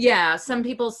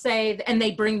people say, and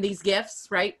they bring these gifts,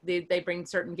 right? They bring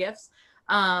certain gifts.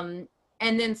 And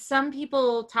then some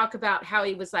people talk about how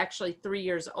he was actually 3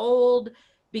 years old,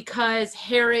 because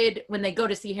Herod, when they go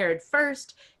to see Herod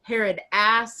first, Herod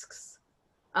asks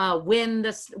when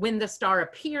the star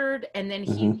appeared, and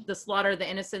then the slaughter of the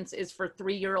innocents is for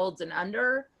 3-year-olds and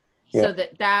under, so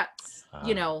that's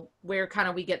where kind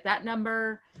of we get that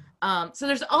number. So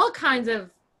there's all kinds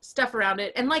of stuff around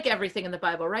it, and like everything in the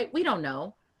Bible, right? We don't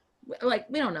know,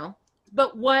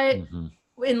 but what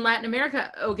in Latin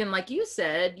America, Ogun, like you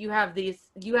said, you have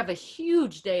a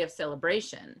huge day of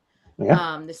celebration,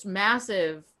 this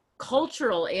massive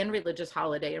cultural and religious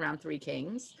holiday around Three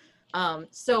Kings.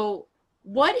 So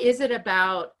what is it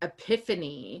about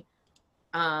Epiphany?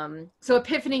 So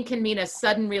Epiphany can mean a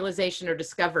sudden realization or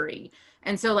discovery.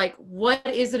 And so, like, what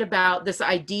is it about this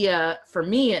idea, for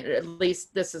me, at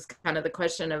least this is kind of the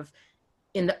question of,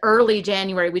 in the early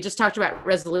January, we just talked about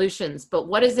resolutions, but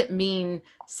what does it mean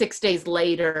 6 days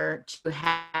later to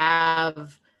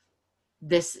have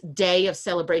this day of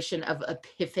celebration of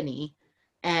Epiphany?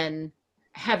 And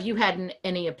have you had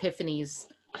any epiphanies?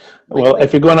 Well,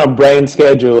 if you're going on Brian's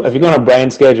schedule,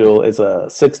 it's a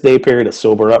 6-day period to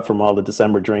sober up from all the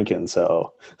December drinking.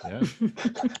 So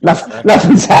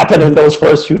nothing's happened in those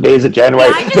first few days of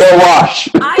January.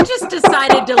 I just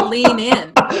decided to lean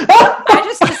in. I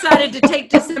just decided to take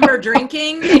December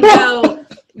drinking and go,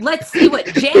 let's see what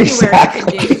January can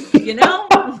do,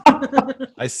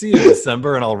 I see you in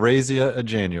December, and I'll raise you a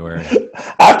January.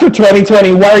 After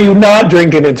 2020, why are you not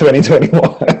drinking in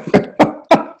 2021?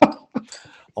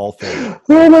 All three.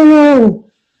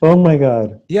 Oh my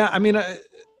God. Yeah, I mean,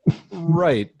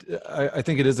 right. I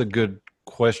think it is a good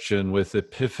question with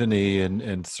Epiphany,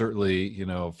 and certainly,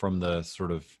 from the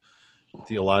sort of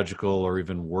theological or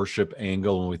even worship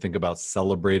angle, when we think about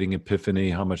celebrating Epiphany,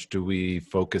 how much do we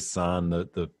focus on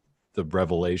the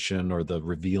revelation or the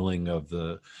revealing of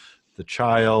the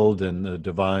child and the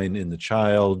divine in the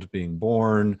child being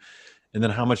born, and then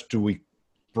how much do we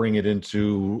bring it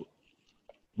into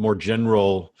more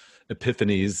general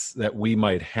epiphanies that we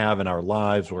might have in our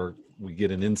lives, where we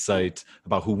get an insight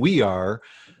about who we are.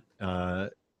 I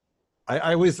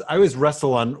always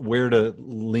wrestle on where to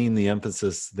lean the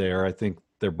emphasis there. I think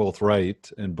they're both right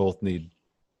and both need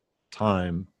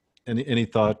time. Any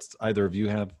thoughts either of you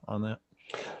have on that?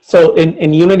 So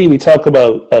in Unity, we talk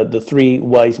about the three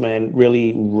wise men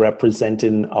really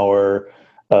representing our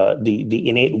the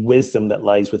innate wisdom that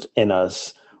lies within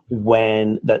us,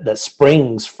 when that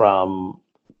springs from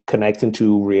connecting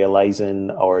to realizing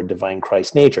our divine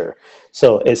Christ nature.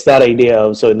 So it's that idea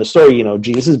of, so in the story,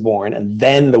 Jesus is born and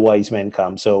then the wise men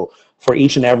come. So for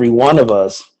each and every one of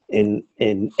us, in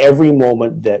every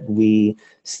moment that we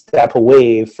step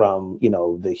away from,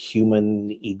 the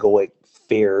human egoic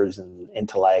fears and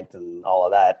intellect and all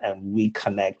of that, and we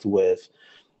connect with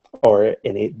our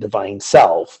innate divine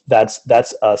self, that's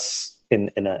us. In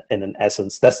an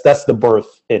essence, that's the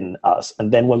birth in us.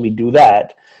 And then when we do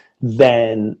that,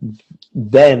 then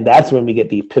that's when we get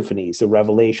the epiphanies, the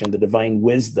revelation, the divine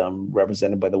wisdom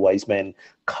represented by the wise men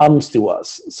comes to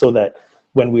us, so that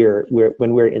when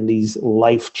we're in these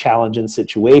life challenging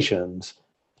situations,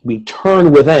 we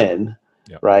turn within,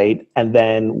 right? And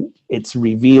then it's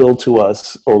revealed to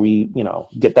us, or we,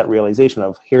 get that realization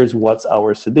of, here's what's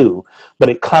ours to do. But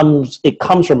it comes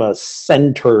from a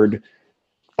centered,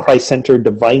 Christ-centered,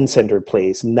 divine-centered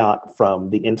place, not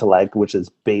from the intellect, which is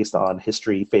based on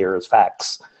history, fears,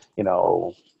 facts,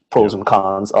 pros and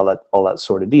cons, all that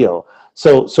sort of deal.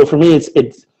 So for me,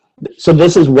 it's so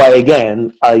this is why,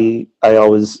 again, I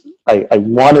always I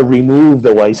want to remove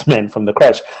the wise men from the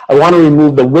crèche. I want to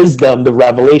remove the wisdom. The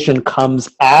revelation comes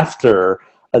after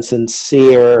a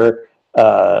sincere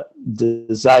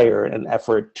desire and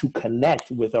effort to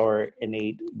connect with our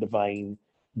innate divine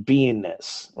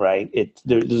beingness. Right?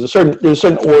 There's a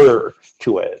certain order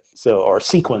to it. So or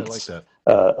sequence I like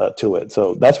that. to it.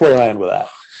 So that's where I am with that.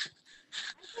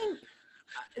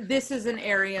 This is an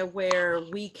area where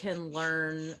we can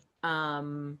learn.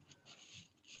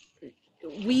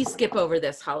 We skip over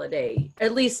this holiday,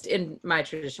 at least in my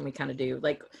tradition, we kind of do.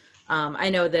 Like,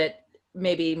 I know that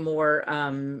maybe more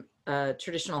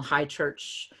traditional high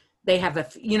church, they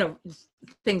have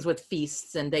things with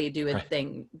feasts and they do a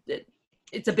thing.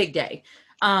 It's a big day.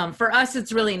 For us,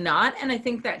 it's really not. And I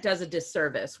think that does a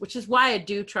disservice, which is why I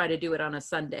do try to do it on a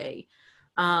Sunday.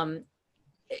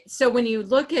 So when you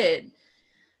look at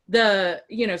the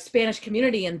Spanish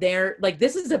community, and they're like,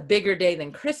 this is a bigger day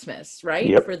than Christmas, right?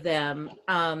 Yep. For them.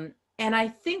 And I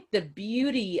think the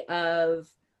beauty of,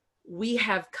 we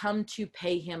have come to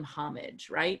pay him homage,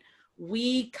 right?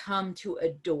 We come to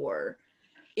adore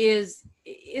is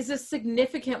a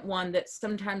significant one that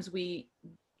sometimes we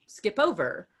skip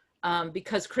over,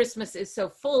 because Christmas is so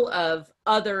full of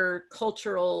other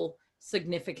cultural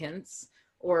significance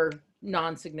or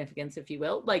non-significance, if you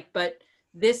will, but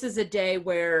this is a day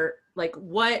where, like,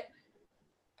 what,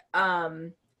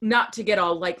 not to get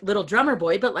all like little drummer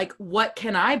boy, but like, what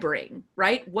can I bring,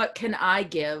 right? What can I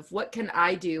give? What can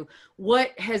I do?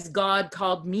 What has God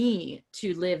called me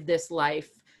to live this life?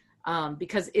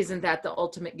 Because isn't that the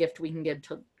ultimate gift we can give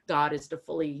to God, is to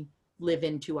fully live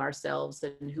into ourselves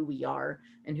and who we are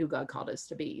and who God called us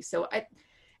to be. So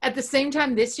at the same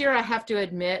time, this year, I have to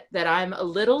admit that I'm a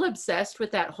little obsessed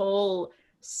with that whole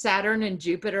Saturn and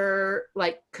Jupiter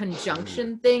like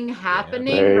conjunction thing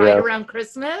happening around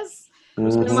Christmas.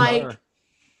 Mm-hmm. And like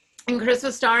in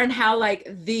Christmas Star, and how like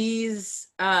these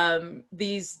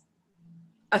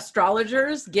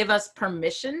astrologers give us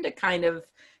permission to kind of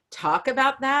talk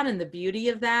about that and the beauty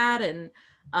of that. And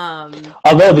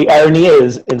although the irony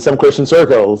is, in some Christian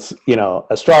circles,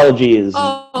 astrology is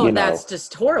that's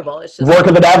just horrible. It's just work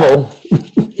of the devil.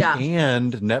 Yeah.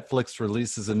 And Netflix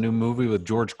releases a new movie with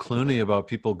George Clooney about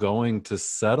people going to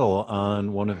settle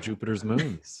on one of Jupiter's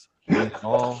moons.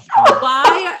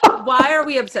 Why are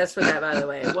we obsessed with that, by the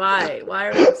way? Why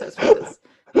are we obsessed with this?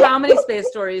 How many space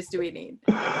stories do we need?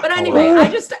 But anyway, I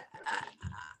just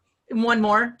one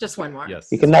more. Yes.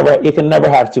 You can never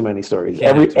have too many stories.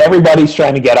 Everybody's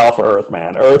trying to get off Earth,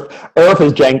 man. Earth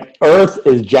is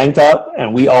janked up,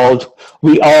 and we all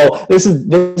this is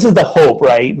the hope,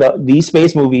 right? These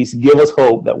space movies give us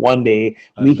hope that one day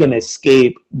we can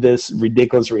escape this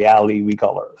ridiculous reality we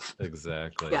call Earth.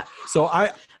 Exactly. Yeah. So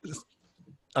I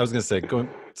was going to say,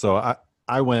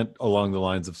 I went along the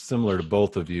lines of similar to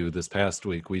both of you. This past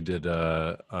week, we did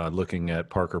looking at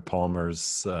Parker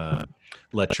Palmer's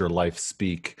Let Your Life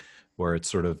Speak, where it's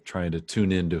sort of trying to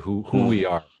tune into who we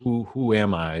are, who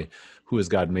am I, who has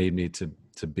God made me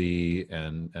to be,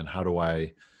 and how do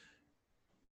I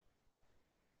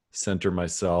center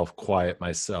myself, quiet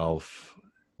myself,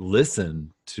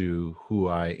 listen to who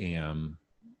I am,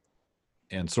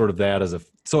 and sort of that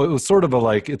so it was sort of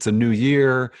it's a new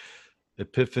year,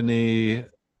 Epiphany.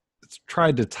 It's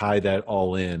tried to tie that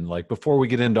all in, like before we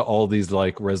get into all these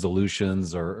like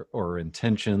resolutions or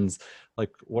intentions, like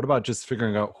what about just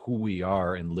figuring out who we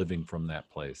are and living from that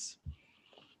place?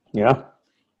 Yeah.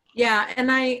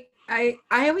 And I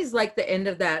always like the end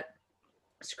of that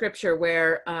scripture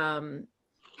where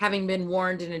having been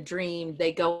warned in a dream,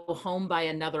 they go home by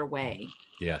another way.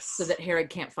 Yes. So that Herod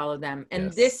can't follow them. And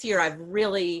Yes. This year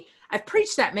I've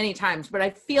preached that many times, but I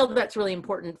feel that's really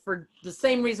important for the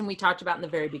same reason we talked about in the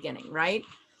very beginning, right?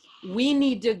 We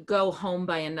need to go home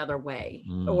by another way,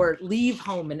 or leave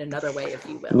home in another way, if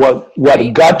you will.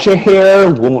 What got you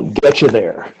here won't get you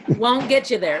there. Won't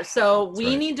get you there. So we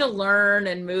right. need to learn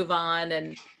and move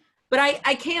on. But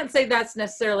I can't say that's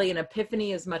necessarily an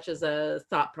epiphany as much as a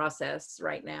thought process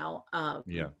right now.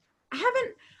 Yeah.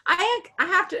 I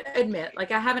have to admit,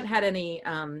 like I haven't had any,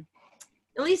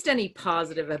 at least any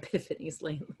positive epiphanies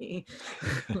lately.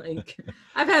 Like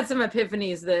I've had some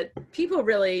epiphanies that people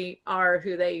really are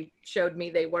who they showed me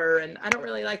they were, and I don't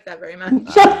really like that very much.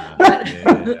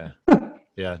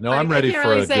 Yeah. No, Like, I'm ready I can't for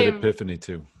really a say- good epiphany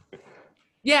too.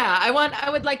 Yeah, I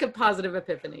would like a positive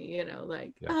epiphany,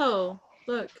 oh,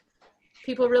 look,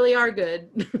 people really are good.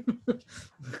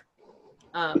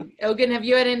 Ogun, have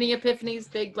you had any epiphanies,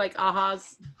 big like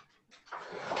ahas?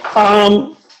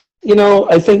 I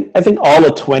think all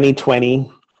of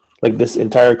 2020, like this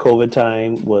entire COVID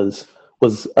time was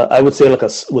I would say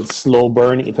with slow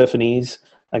burn epiphanies.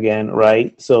 again,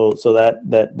 right? So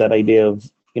that idea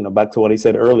of, back to what I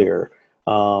said earlier,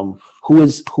 who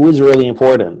is really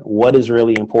important? What is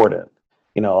really important?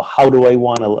 How do I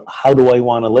want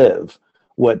to live?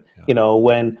 What,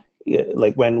 when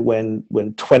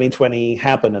 2020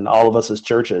 happened and all of us as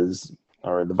churches,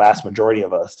 or the vast majority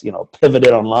of us,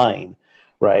 pivoted online,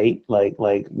 right? Like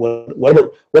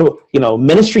what about,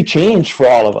 ministry changed for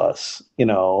all of us,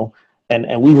 and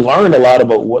we've learned a lot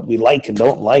about what we like and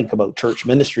don't like about church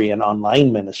ministry and online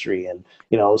ministry. And,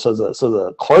 so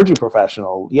the clergy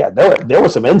professional, there were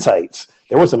some insights,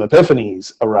 there were some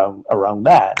epiphanies around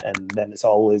that. And then it's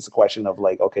always a question of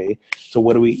like, okay, so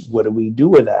what do we do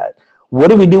with that? What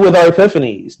do we do with our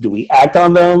epiphanies? Do we act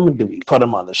on them? Do we put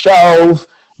them on the shelf?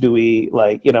 Do we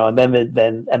and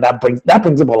that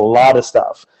brings up a lot of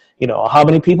stuff. How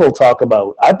many people talk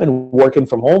about, I've been working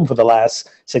from home for the last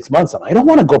 6 months and I don't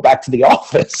want to go back to the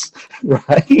office,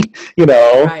 right?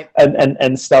 Right.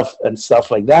 And stuff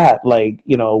like that. Like,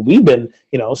 we've been,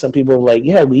 some people are like,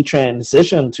 yeah, we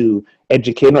transitioned to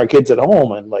educating our kids at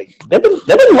home, and like they've been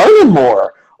learning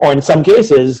more. Or in some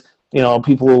cases,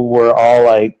 people were all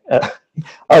like,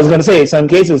 I was going to say, in some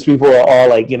cases, people are all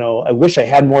like, I wish I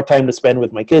had more time to spend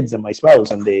with my kids and my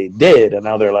spouse, and they did. And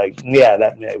now they're like, we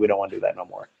don't want to do that no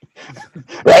more.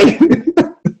 Right?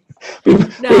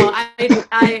 No,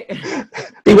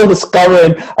 people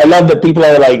discovering, I love that people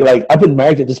are like, I've been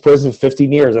married to this person for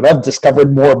 15 years, and I've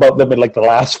discovered more about them in like the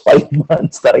last 5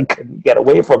 months that I couldn't get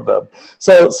away from them.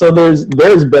 So there's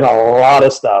been a lot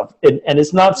of stuff. And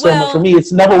it's not so much for me,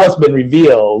 it's never what's been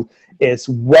revealed. It's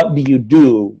what do you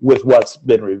do with what's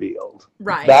been revealed?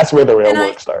 Right. That's where the real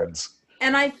work starts.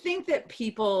 And I think that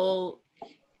people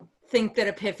think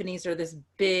that epiphanies are this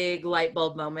big light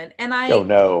bulb moment. And I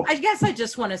guess I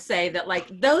just want to say that like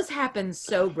those happen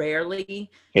so rarely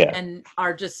and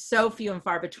are just so few and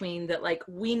far between that like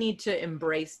we need to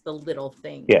embrace the little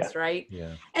things, right?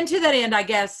 Yeah. And to that end, I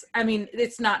guess, I mean,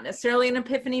 it's not necessarily an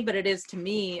epiphany, but it is to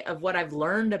me of what I've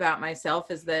learned about myself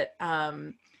is that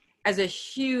as a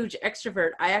huge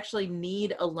extrovert, I actually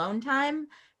need alone time,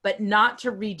 but not to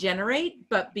regenerate,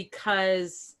 but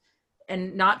because,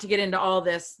 and not to get into all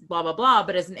this blah, blah, blah,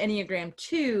 but as an Enneagram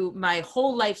 2, my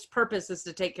whole life's purpose is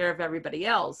to take care of everybody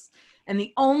else. And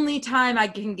the only time I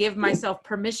can give myself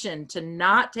permission to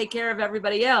not take care of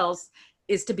everybody else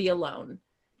is to be alone.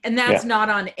 And that's not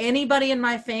on anybody in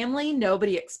my family.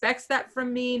 Nobody expects that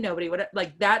from me. Nobody would,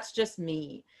 like, that's just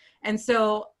me. And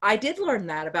so I did learn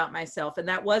that about myself. And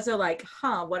that was a like,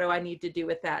 what do I need to do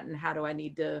with that? And how do I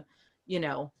need to,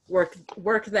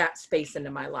 work that space into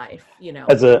my life,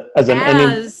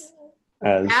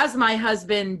 as my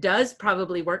husband does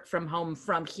probably work from home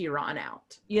from here on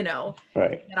out,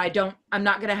 right. And I'm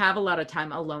not going to have a lot of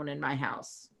time alone in my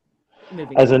house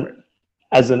moving forward.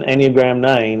 As an Enneagram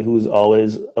 9, who's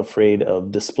always afraid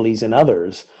of displeasing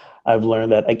others, I've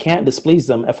learned that I can't displease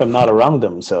them if I'm not around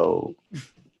them. So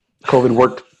COVID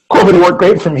worked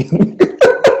great for me.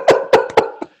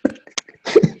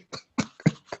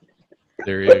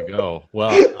 There you go.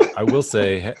 Well, I will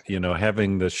say,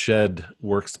 having the shed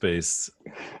workspace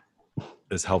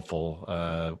is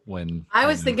helpful when I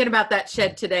was thinking about that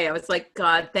shed today. I was like,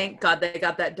 thank God they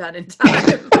got that done in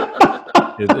time.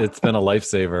 It's been a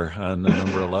lifesaver on a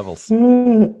number of levels.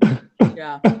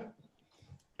 Yeah.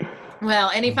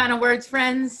 Well, any final words,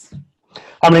 friends?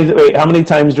 How many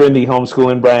times during the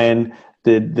homeschooling, Brian,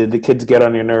 did the kids get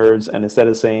on your nerves, and instead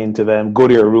of saying to them, go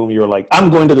to your room, you were like, I'm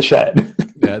going to the shed?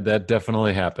 Yeah, that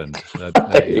definitely happened.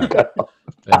 There you go.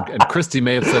 And Christy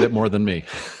may have said it more than me.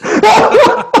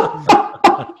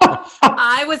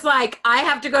 I was like, I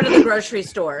have to go to the grocery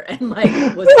store, and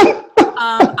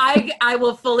I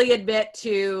will fully admit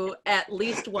to at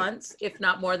least once, if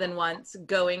not more than once,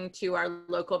 going to our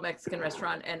local Mexican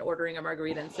restaurant and ordering a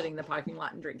margarita and sitting in the parking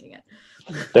lot and drinking it.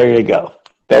 There you go.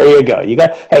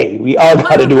 We all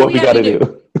got to do what we got to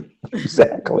do.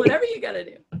 Exactly. Whatever you got to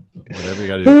do. Whatever you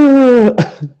got to do.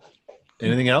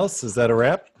 Anything else? Is that a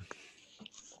wrap?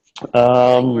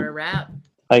 We're a wrap.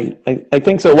 I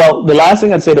think so. Well, the last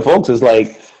thing I'd say to folks is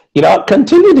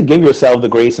continue to give yourself the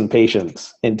grace and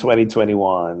patience in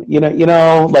 2021.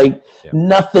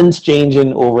 Nothing's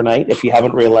changing overnight if you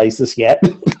haven't realized this yet.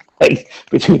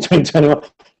 Between 2021,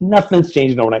 nothing's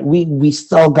changing overnight. We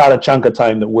still got a chunk of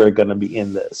time that we're going to be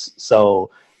in this.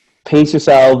 So pace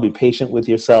yourself, be patient with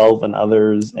yourself and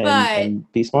others, and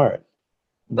be smart.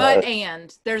 But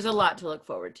there's a lot to look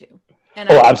forward to. And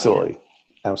absolutely.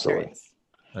 Absolutely.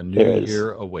 A new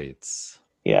year awaits.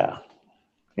 Yeah.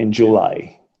 In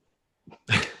July.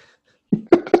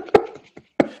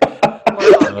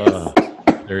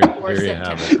 There you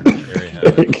have it.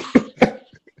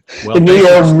 Well, the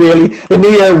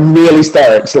new year really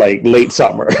starts like late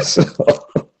summer. So.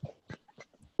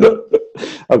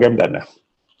 Okay, I'm done now.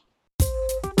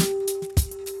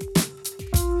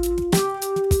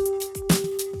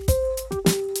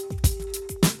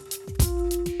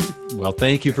 Well,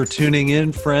 thank you for tuning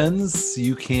in, friends.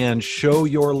 You can show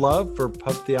your love for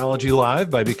Pub Theology Live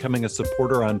by becoming a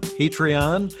supporter on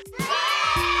Patreon.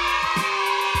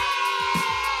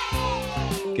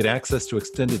 Get access to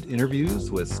extended interviews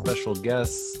with special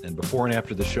guests and before and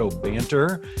after the show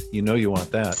banter. You know you want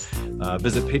that.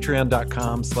 Visit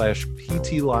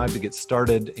patreon.com/PT Live to get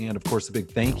started. And of course, a big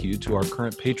thank you to our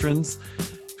current patrons.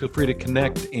 Feel free to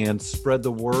connect and spread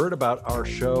the word about our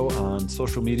show on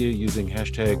social media using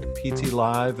hashtag PT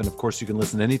Live. And of course, you can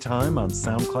listen anytime on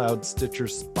SoundCloud, Stitcher,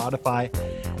 Spotify,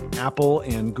 Apple,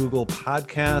 and Google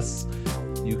Podcasts.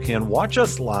 You can watch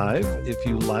us live if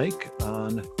you like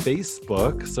on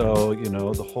Facebook. So, you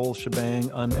know, the whole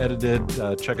shebang, unedited.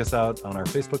 Check us out on our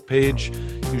Facebook page,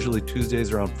 usually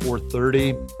Tuesdays around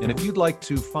 4:30. And if you'd like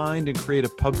to find and create a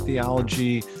pub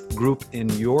theology group in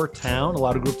your town, a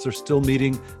lot of groups are still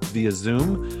meeting via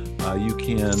Zoom. You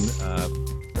can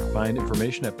find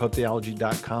information at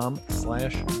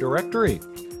pubtheology.com/directory.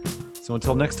 So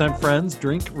until next time, friends,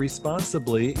 drink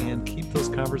responsibly and keep those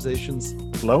conversations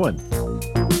flowing.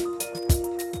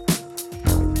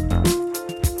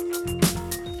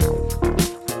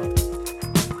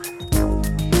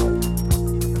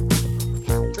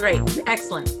 Great.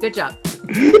 Excellent. Good job.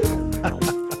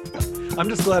 I'm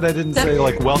just glad I didn't say,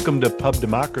 like, welcome to Pub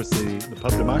Democracy, the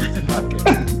Pub Democracy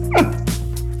podcast.